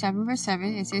 47 verse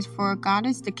 7. It says, "For God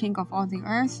is the King of all the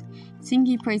earth. Sing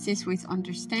ye praises with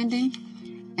understanding."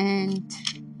 And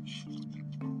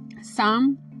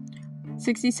Psalm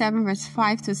 67 verse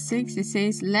 5 to 6. It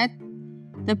says, "Let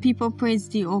the people praise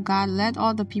thee, O God. Let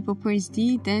all the people praise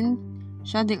thee. Then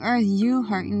shall the earth yield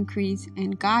her increase,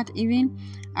 and God, even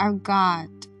our God,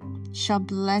 shall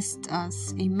bless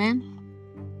us." Amen.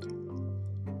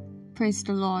 Praise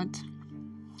the Lord.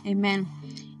 Amen.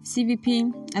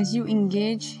 CVP, as you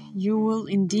engage, you will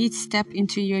indeed step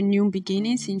into your new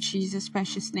beginnings in Jesus'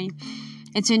 precious name.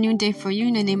 It's a new day for you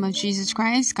in the name of Jesus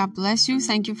Christ. God bless you.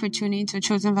 Thank you for tuning to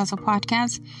Chosen Vessel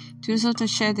Podcast. Do so to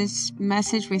share this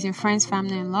message with your friends,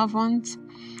 family, and loved ones.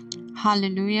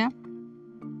 Hallelujah.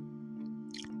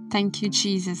 Thank you,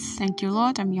 Jesus. Thank you,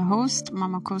 Lord. I'm your host,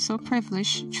 Mama Koso,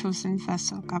 privileged chosen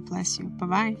vessel. God bless you.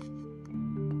 Bye-bye.